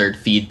unfiltered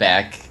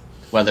feedback,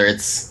 whether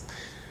it's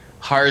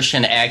harsh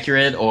and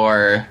accurate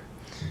or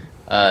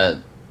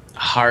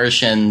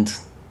harsh and,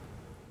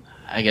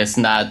 I guess,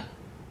 not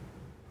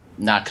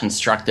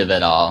constructive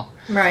at all.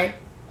 Right.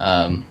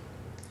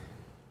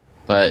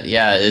 But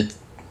yeah, it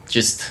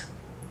just,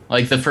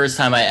 like, the first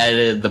time I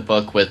edited the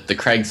book with the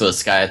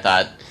Craigslist guy, I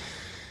thought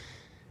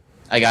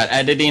I got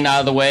editing out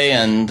of the way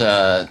and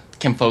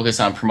can focus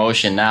on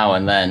promotion now.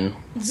 And then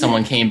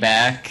someone came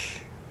back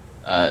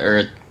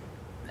and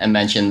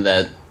mentioned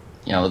that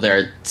there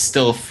are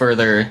still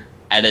further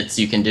edits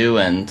you can do,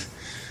 and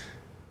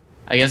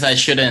I guess I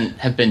shouldn't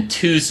have been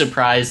too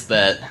surprised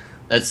that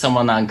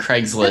someone on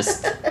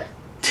Craigslist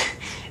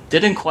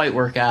didn't quite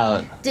work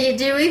out. Do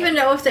you even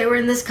know if they were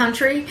in this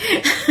country?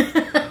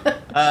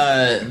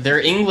 Their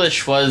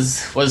English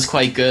was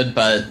quite good,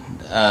 but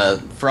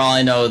for all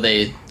I know,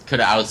 they could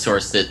have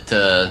outsourced it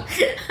to,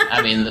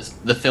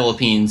 the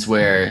Philippines,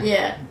 where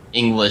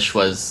English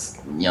was,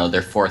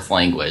 their fourth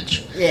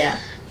language. Yeah.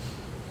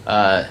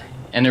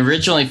 And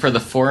originally for the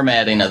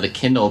formatting of the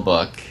Kindle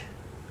book,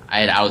 I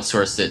had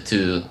outsourced it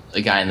to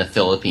a guy in the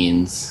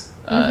Philippines,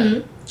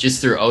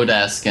 just through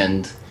Odesk.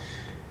 And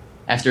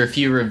after a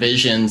few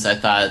revisions, I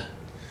thought,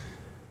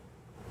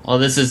 well,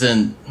 this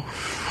isn't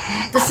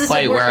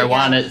quite where I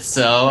want it.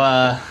 So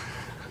I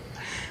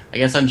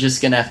guess I'm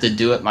just going to have to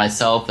do it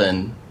myself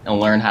and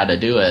learn how to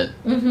do it.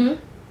 Mm-hmm.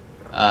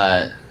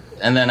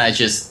 And then I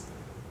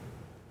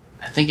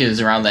think it was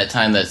around that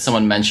time that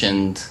someone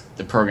mentioned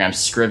the program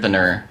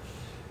Scrivener.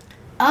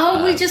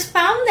 Oh, we just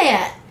found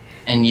that.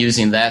 And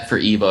using that for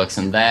ebooks,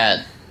 and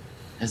that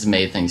has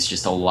made things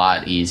just a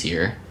lot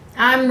easier.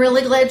 I'm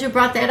really glad you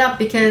brought that up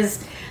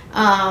because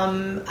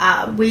my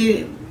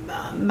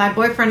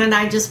boyfriend and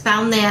I just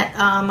found that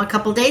a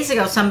couple days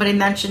ago. Somebody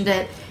mentioned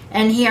it,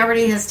 and he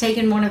already has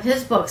taken one of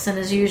his books and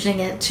is using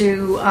it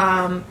to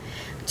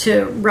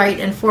write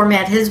and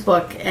format his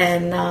book.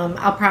 And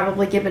I'll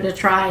probably give it a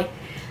try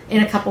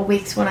in a couple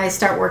weeks when I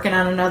start working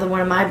on another one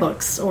of my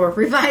books or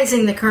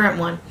revising the current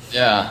one.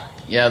 Yeah,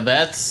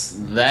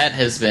 that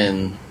has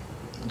been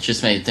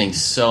just made things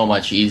so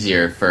much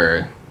easier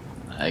for,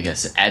 I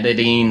guess,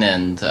 editing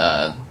and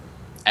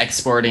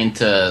exporting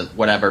to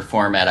whatever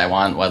format I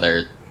want,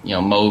 whether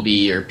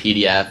Mobi or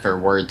PDF or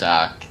Word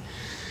doc,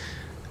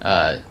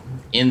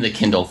 in the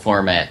Kindle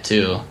format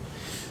too,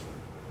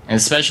 and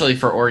especially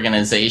for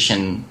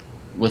organization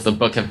with a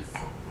book of,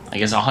 I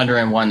guess,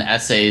 101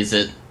 essays.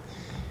 It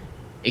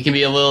can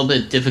be a little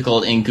bit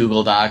difficult in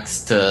Google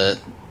Docs to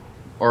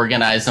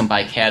organize them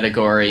by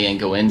category and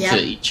go into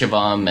each of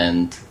them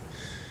and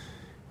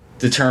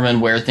determine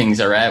where things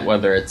are at,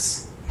 whether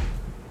it's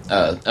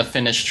a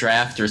finished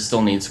draft or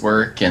still needs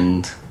work.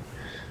 And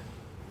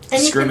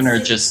Scrivener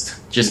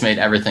just made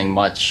everything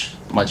much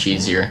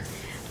easier.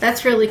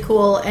 That's really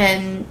cool.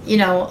 And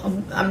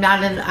I'm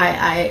not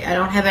I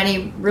don't have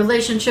any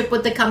relationship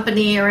with the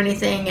company or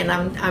anything, and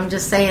I'm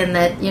just saying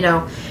that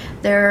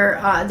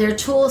their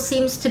tool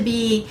seems to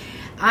be,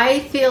 I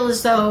feel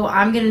as though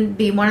I'm going to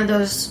be one of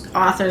those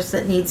authors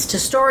that needs to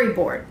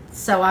storyboard.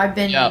 So I've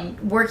been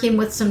working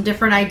with some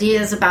different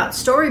ideas about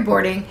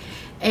storyboarding,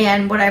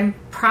 and what I'm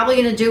probably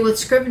going to do with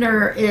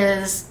Scrivener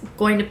is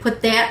going to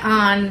put that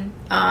on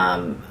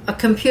a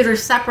computer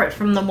separate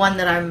from the one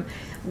that I'm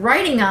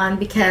writing on,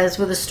 because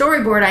with a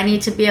storyboard I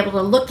need to be able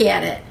to look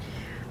at it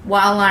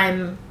while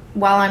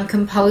I'm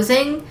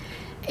composing.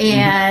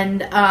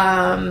 And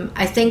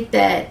I think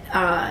that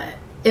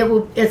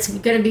it's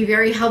going to be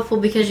very helpful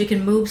because you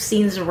can move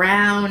scenes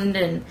around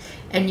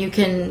and you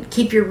can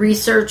keep your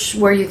research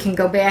where you can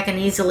go back and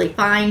easily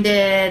find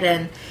it.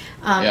 And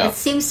it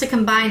seems to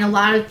combine a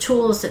lot of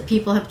tools that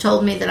people have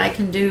told me that I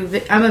can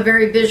do. I'm a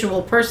very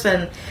visual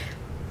person.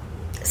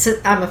 So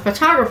I'm a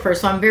photographer,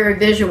 so I'm very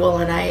visual,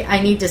 and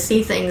I need to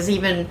see things,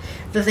 even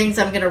the things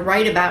I'm going to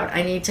write about.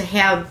 I need to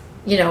have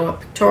a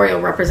pictorial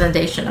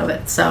representation of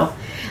it. So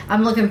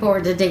I'm looking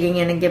forward to digging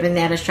in and giving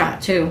that a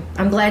shot too.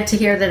 I'm glad to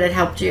hear that it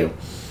helped you.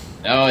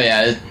 Oh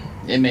yeah,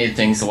 it made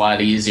things a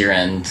lot easier,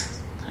 and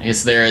I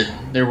guess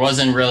there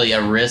wasn't really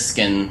a risk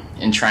in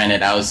trying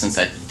it out, since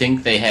I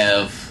think they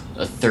have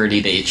a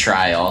 30-day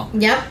trial.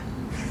 Yep.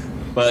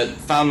 But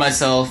found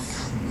myself,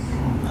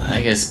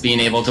 I guess,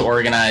 being able to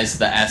organize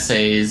the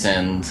essays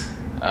and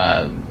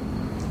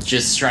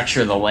just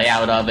structure the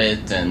layout of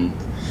it, and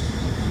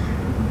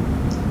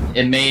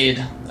it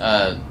made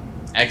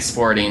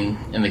exporting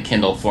in the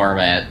Kindle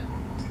format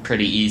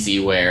pretty easy,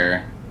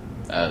 where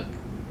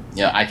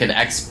I could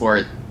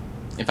export,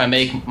 if I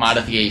make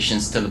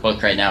modifications to the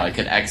book right now, I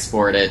could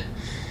export it,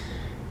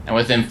 and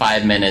within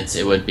 5 minutes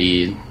it would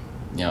be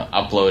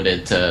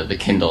uploaded to the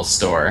Kindle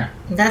store.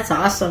 That's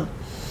awesome.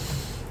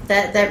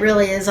 That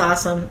really is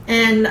awesome.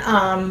 And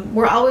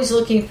we're always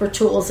looking for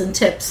tools and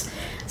tips.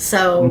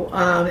 So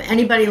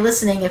anybody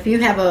listening, if you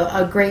have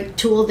a great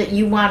tool that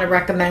you want to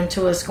recommend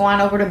to us, go on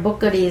over to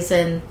BookGoodies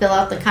and fill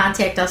out the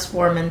Contact Us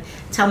form and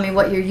tell me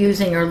what you're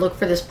using, or look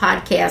for this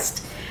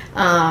podcast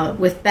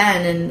with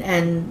Ben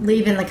and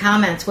leave in the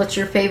comments what's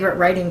your favorite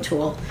writing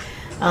tool.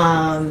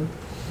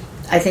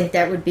 I think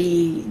that would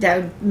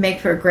make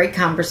for a great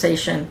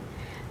conversation.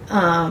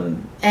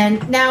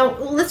 And now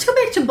let's go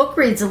back to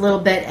BookReads a little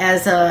bit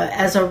as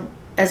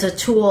a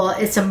tool.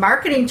 It's a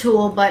marketing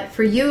tool, but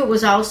for you it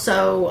was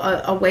also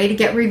a way to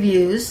get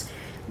reviews,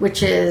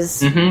 which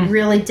is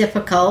really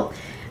difficult.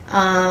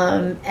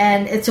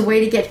 And it's a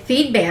way to get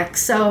feedback.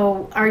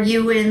 So are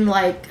you in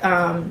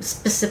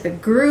specific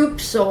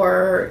groups,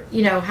 or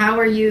how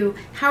are you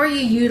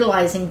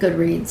utilizing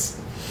Goodreads?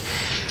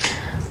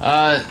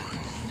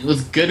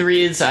 With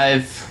Goodreads,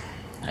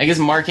 I guess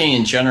marketing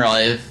in general,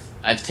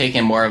 I've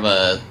taken more of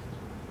a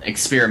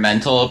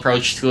experimental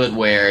approach to it,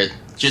 where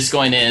just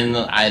going in,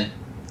 I'm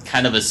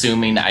kind of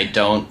assuming I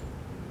don't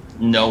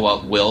know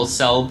what will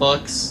sell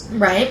books.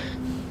 Right.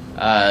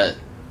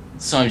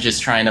 So I'm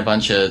just trying a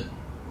bunch of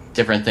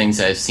different things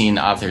I've seen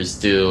authors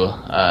do.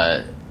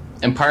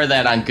 And part of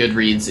that on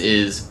Goodreads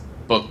is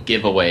book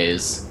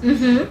giveaways,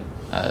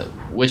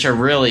 which are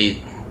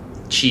really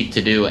cheap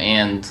to do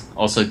and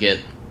also get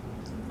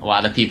a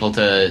lot of people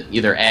to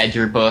either add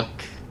your book,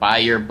 buy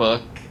your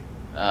book,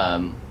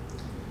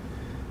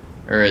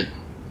 or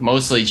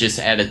mostly just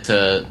add it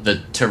to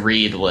the to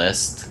read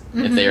list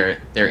if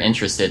they're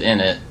interested in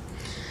it.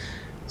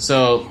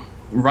 So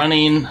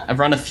I've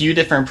run a few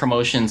different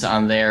promotions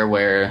on there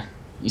where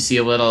you see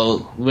a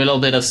little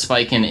bit of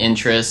spike in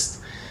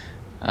interest.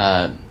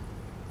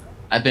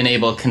 I've been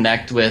able to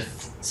connect with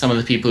some of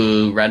the people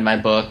who read my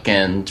book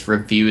and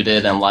reviewed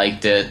it and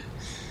liked it.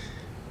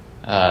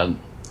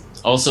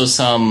 Also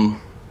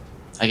some,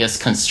 I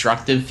guess,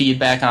 constructive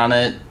feedback on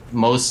it,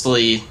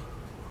 mostly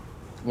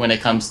when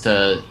it comes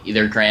to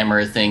either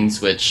grammar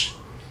things, which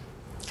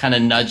kind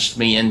of nudged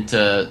me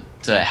into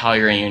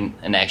hiring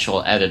an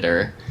actual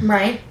editor.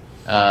 Right.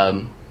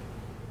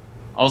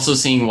 Also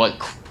seeing what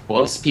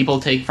quotes people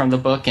take from the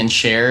book and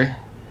share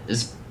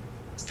is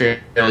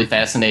fairly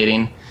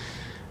fascinating.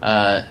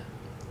 And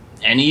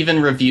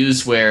even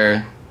reviews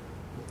where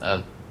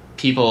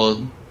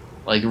people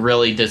like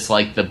really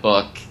dislike the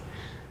book,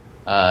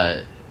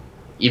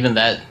 even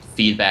that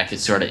feedback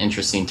is sort of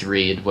interesting to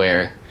read,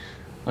 where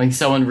like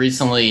someone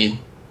recently,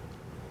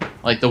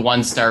 like the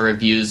 1-star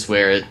reviews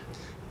where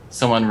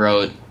someone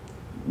wrote,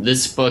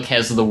 "This book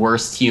has the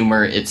worst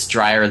humor, it's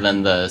drier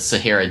than the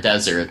Sahara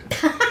Desert."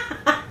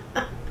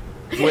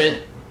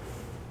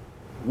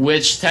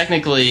 which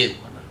technically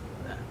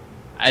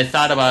I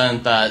thought about it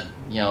and thought,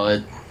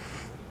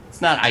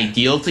 it's not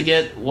ideal to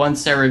get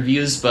 1-star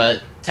reviews,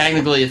 but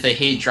technically if they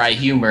hate dry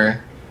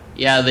humor,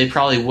 yeah, they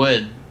probably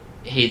would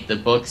hate the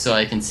book, so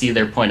I can see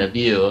their point of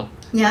view.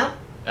 Yeah.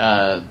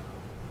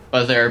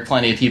 But there are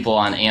plenty of people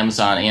on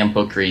Amazon and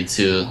BookGoodies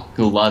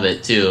who love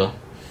it too.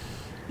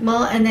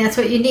 Well, and that's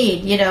what you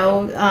need,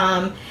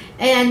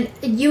 and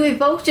you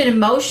evoked an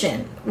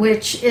emotion,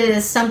 which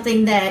is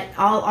something that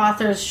all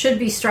authors should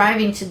be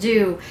striving to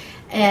do.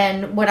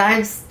 And what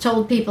I've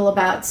told people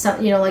about,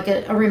 like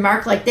a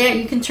remark like that,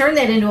 you can turn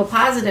that into a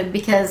positive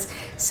because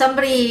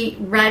somebody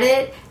read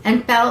it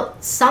and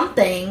felt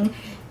something,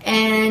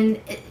 and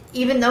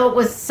even though it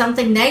was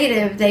something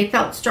negative, they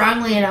felt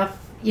strongly enough,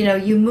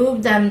 you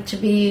moved them to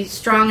be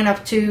strong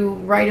enough to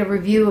write a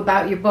review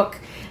about your book.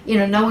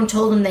 No one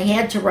told them they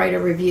had to write a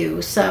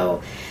review.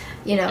 So,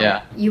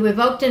 You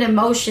evoked an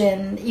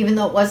emotion, even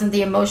though it wasn't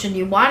the emotion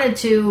you wanted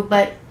to.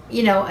 But,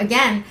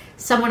 again,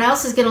 someone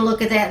else is going to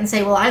look at that and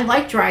say, well, I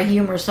like dry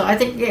humor, so I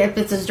think if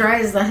it's as dry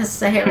as the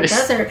Sahara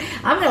Desert,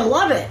 I'm going to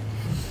love it.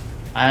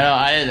 I know.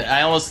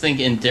 I almost think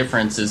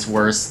indifference is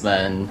worse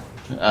than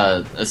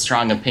a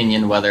strong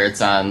opinion, whether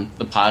it's on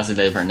the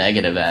positive or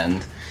negative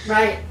end.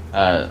 Right.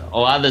 A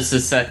lot of the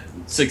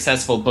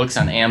successful books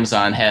on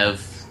Amazon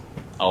have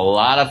a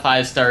lot of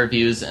 5-star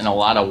reviews and a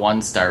lot of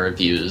 1-star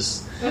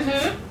reviews.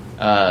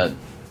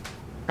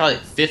 Probably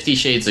 50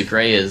 Shades of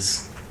Grey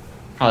is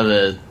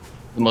probably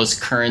the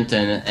most current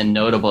and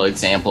notable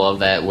example of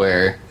that,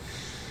 where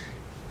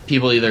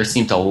people either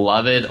seem to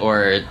love it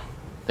or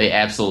they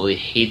absolutely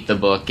hate the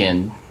book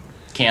and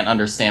can't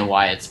understand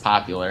why it's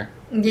popular.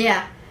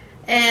 Yeah.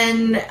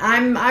 And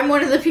I'm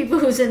one of the people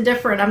who's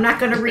indifferent. I'm not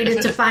going to read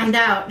it to find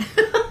out.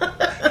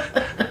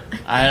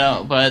 I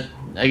don't, but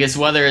I guess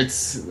whether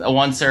it's a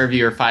 1-star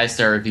review or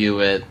 5-star review,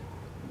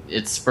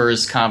 it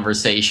spurs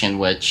conversation,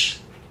 which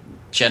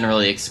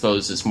generally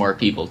exposes more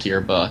people to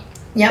your book.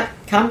 Yep,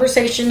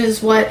 conversation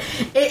is what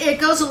it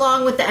goes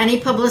along with any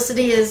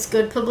publicity is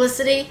good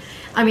publicity.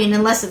 I mean,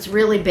 unless it's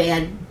really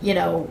bad,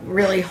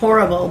 really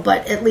horrible,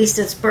 but at least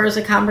it spurs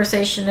a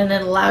conversation and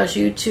it allows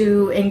you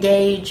to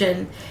engage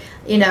and,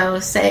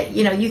 say,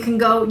 you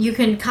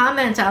can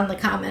comment on the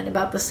comment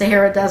about the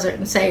Sahara Desert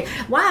and say,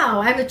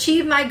 wow, I've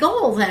achieved my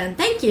goal then.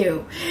 Thank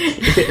you.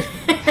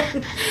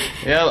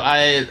 Yeah,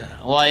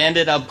 I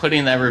ended up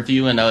putting that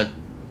review in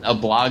a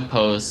blog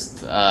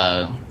post,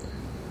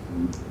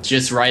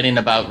 just writing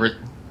about,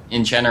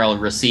 in general,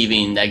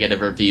 receiving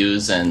negative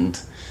reviews and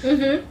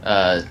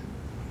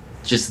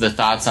just the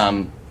thoughts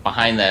on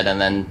behind that.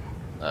 And then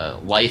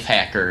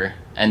Lifehacker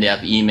ended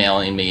up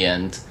emailing me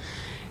and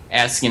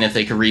asking if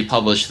they could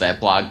republish that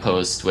blog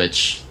post,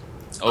 which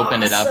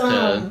opened it up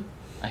to,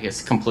 I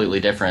guess, a completely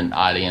different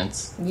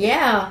audience.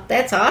 Yeah,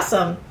 that's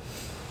awesome.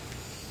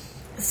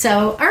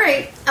 So, all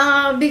right,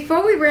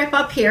 before we wrap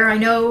up here, I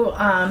know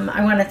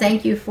I want to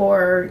thank you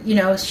for,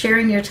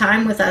 sharing your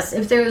time with us.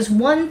 If there was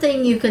one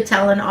thing you could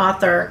tell an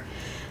author,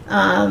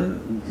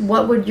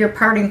 what would your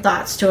parting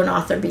thoughts to an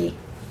author be?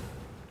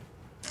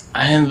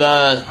 And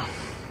the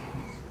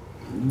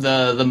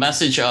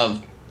message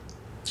of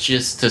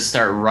just to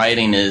start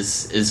writing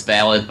is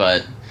valid,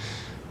 but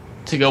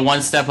to go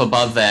one step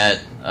above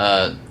that,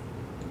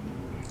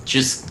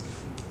 just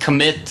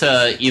commit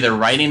to either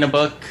writing a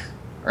book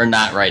or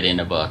not writing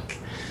a book.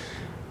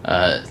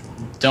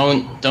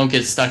 Don't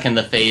get stuck in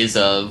the phase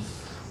of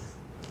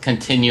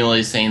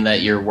continually saying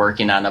that you're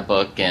working on a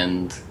book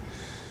and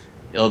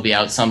it'll be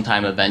out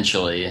sometime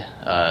eventually.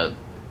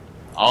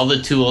 All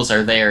the tools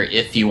are there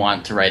if you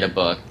want to write a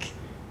book,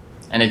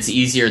 and it's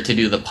easier to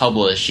do the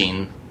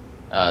publishing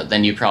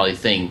than you probably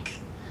think.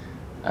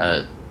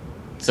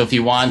 So if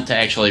you want to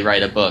actually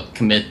write a book,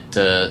 commit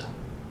to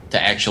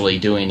to actually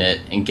doing it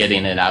and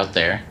getting it out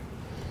there.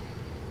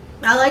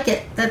 I like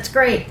it. That's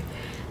great.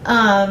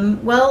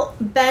 Well,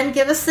 Ben,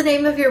 give us the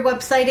name of your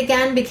website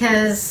again,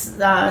 because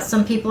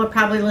some people are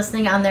probably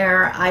listening on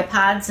their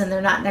iPods and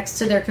they're not next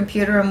to their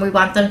computer, and we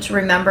want them to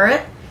remember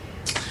it.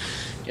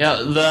 Yeah,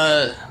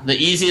 the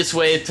easiest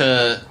way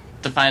to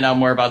find out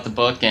more about the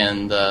book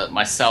and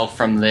myself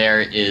from there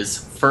is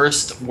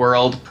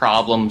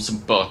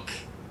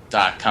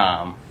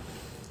firstworldproblemsbook.com,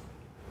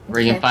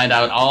 where you can find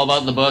out all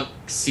about the book,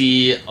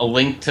 see a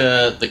link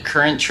to the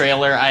current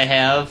trailer I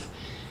have,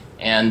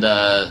 and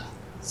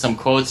some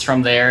quotes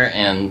from there,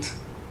 and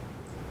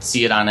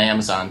see it on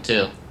Amazon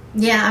too.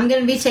 Yeah, I'm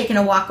going to be taking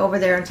a walk over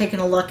there and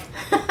taking a look.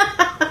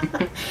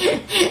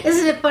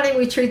 Isn't it funny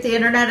we treat the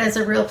internet as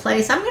a real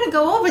place? I'm going to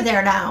go over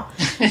there now.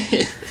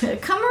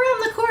 Come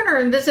around the corner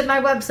and visit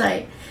my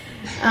website.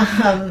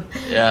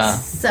 Yeah.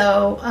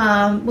 So,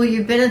 well,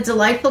 you've been a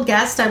delightful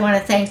guest. I want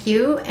to thank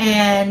you.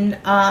 And,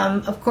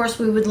 of course,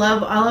 we would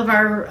love all of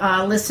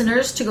our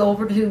listeners to go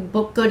over to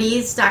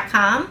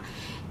BookGoodies.com.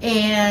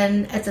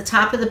 And at the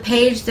top of the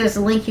page, there's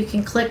a link you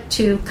can click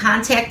to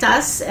contact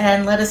us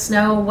and let us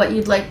know what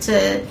you'd like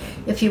to,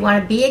 if you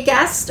want to be a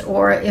guest,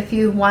 or if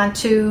you want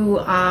to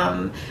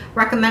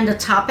recommend a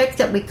topic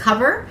that we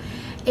cover.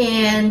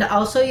 And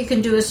also you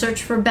can do a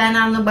search for Ben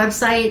on the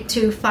website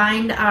to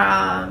find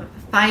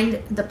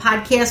the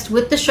podcast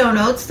with the show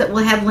notes that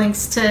will have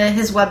links to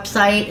his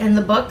website and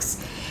the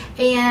books.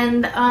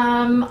 And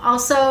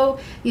also,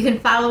 you can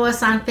follow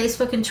us on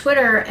Facebook and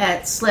Twitter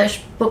at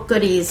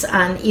 /BookGoodies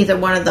on either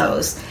one of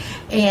those.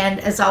 And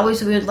as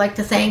always, we would like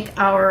to thank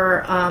our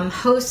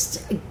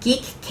host,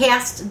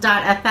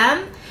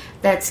 Geekcast.fm.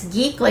 That's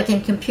geek like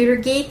in computer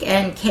geek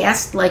and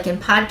cast like in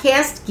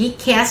podcast.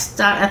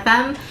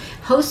 Geekcast.fm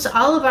hosts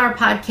all of our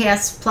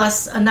podcasts,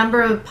 plus a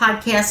number of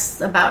podcasts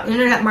about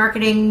internet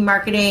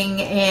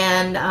marketing,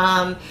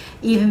 and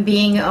even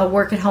being a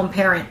work-at-home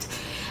parent.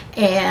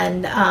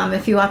 And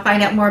if you want to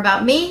find out more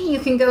about me, you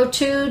can go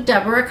to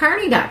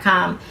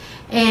DeborahCarney.com.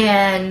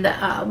 And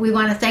we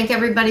want to thank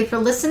everybody for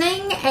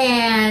listening.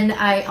 And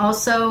I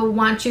also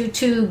want you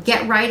to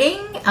get writing.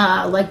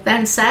 Like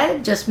Ben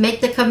said, just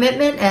make the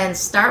commitment and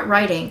start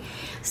writing.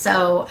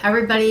 So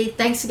everybody,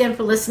 thanks again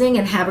for listening,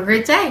 and have a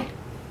great day.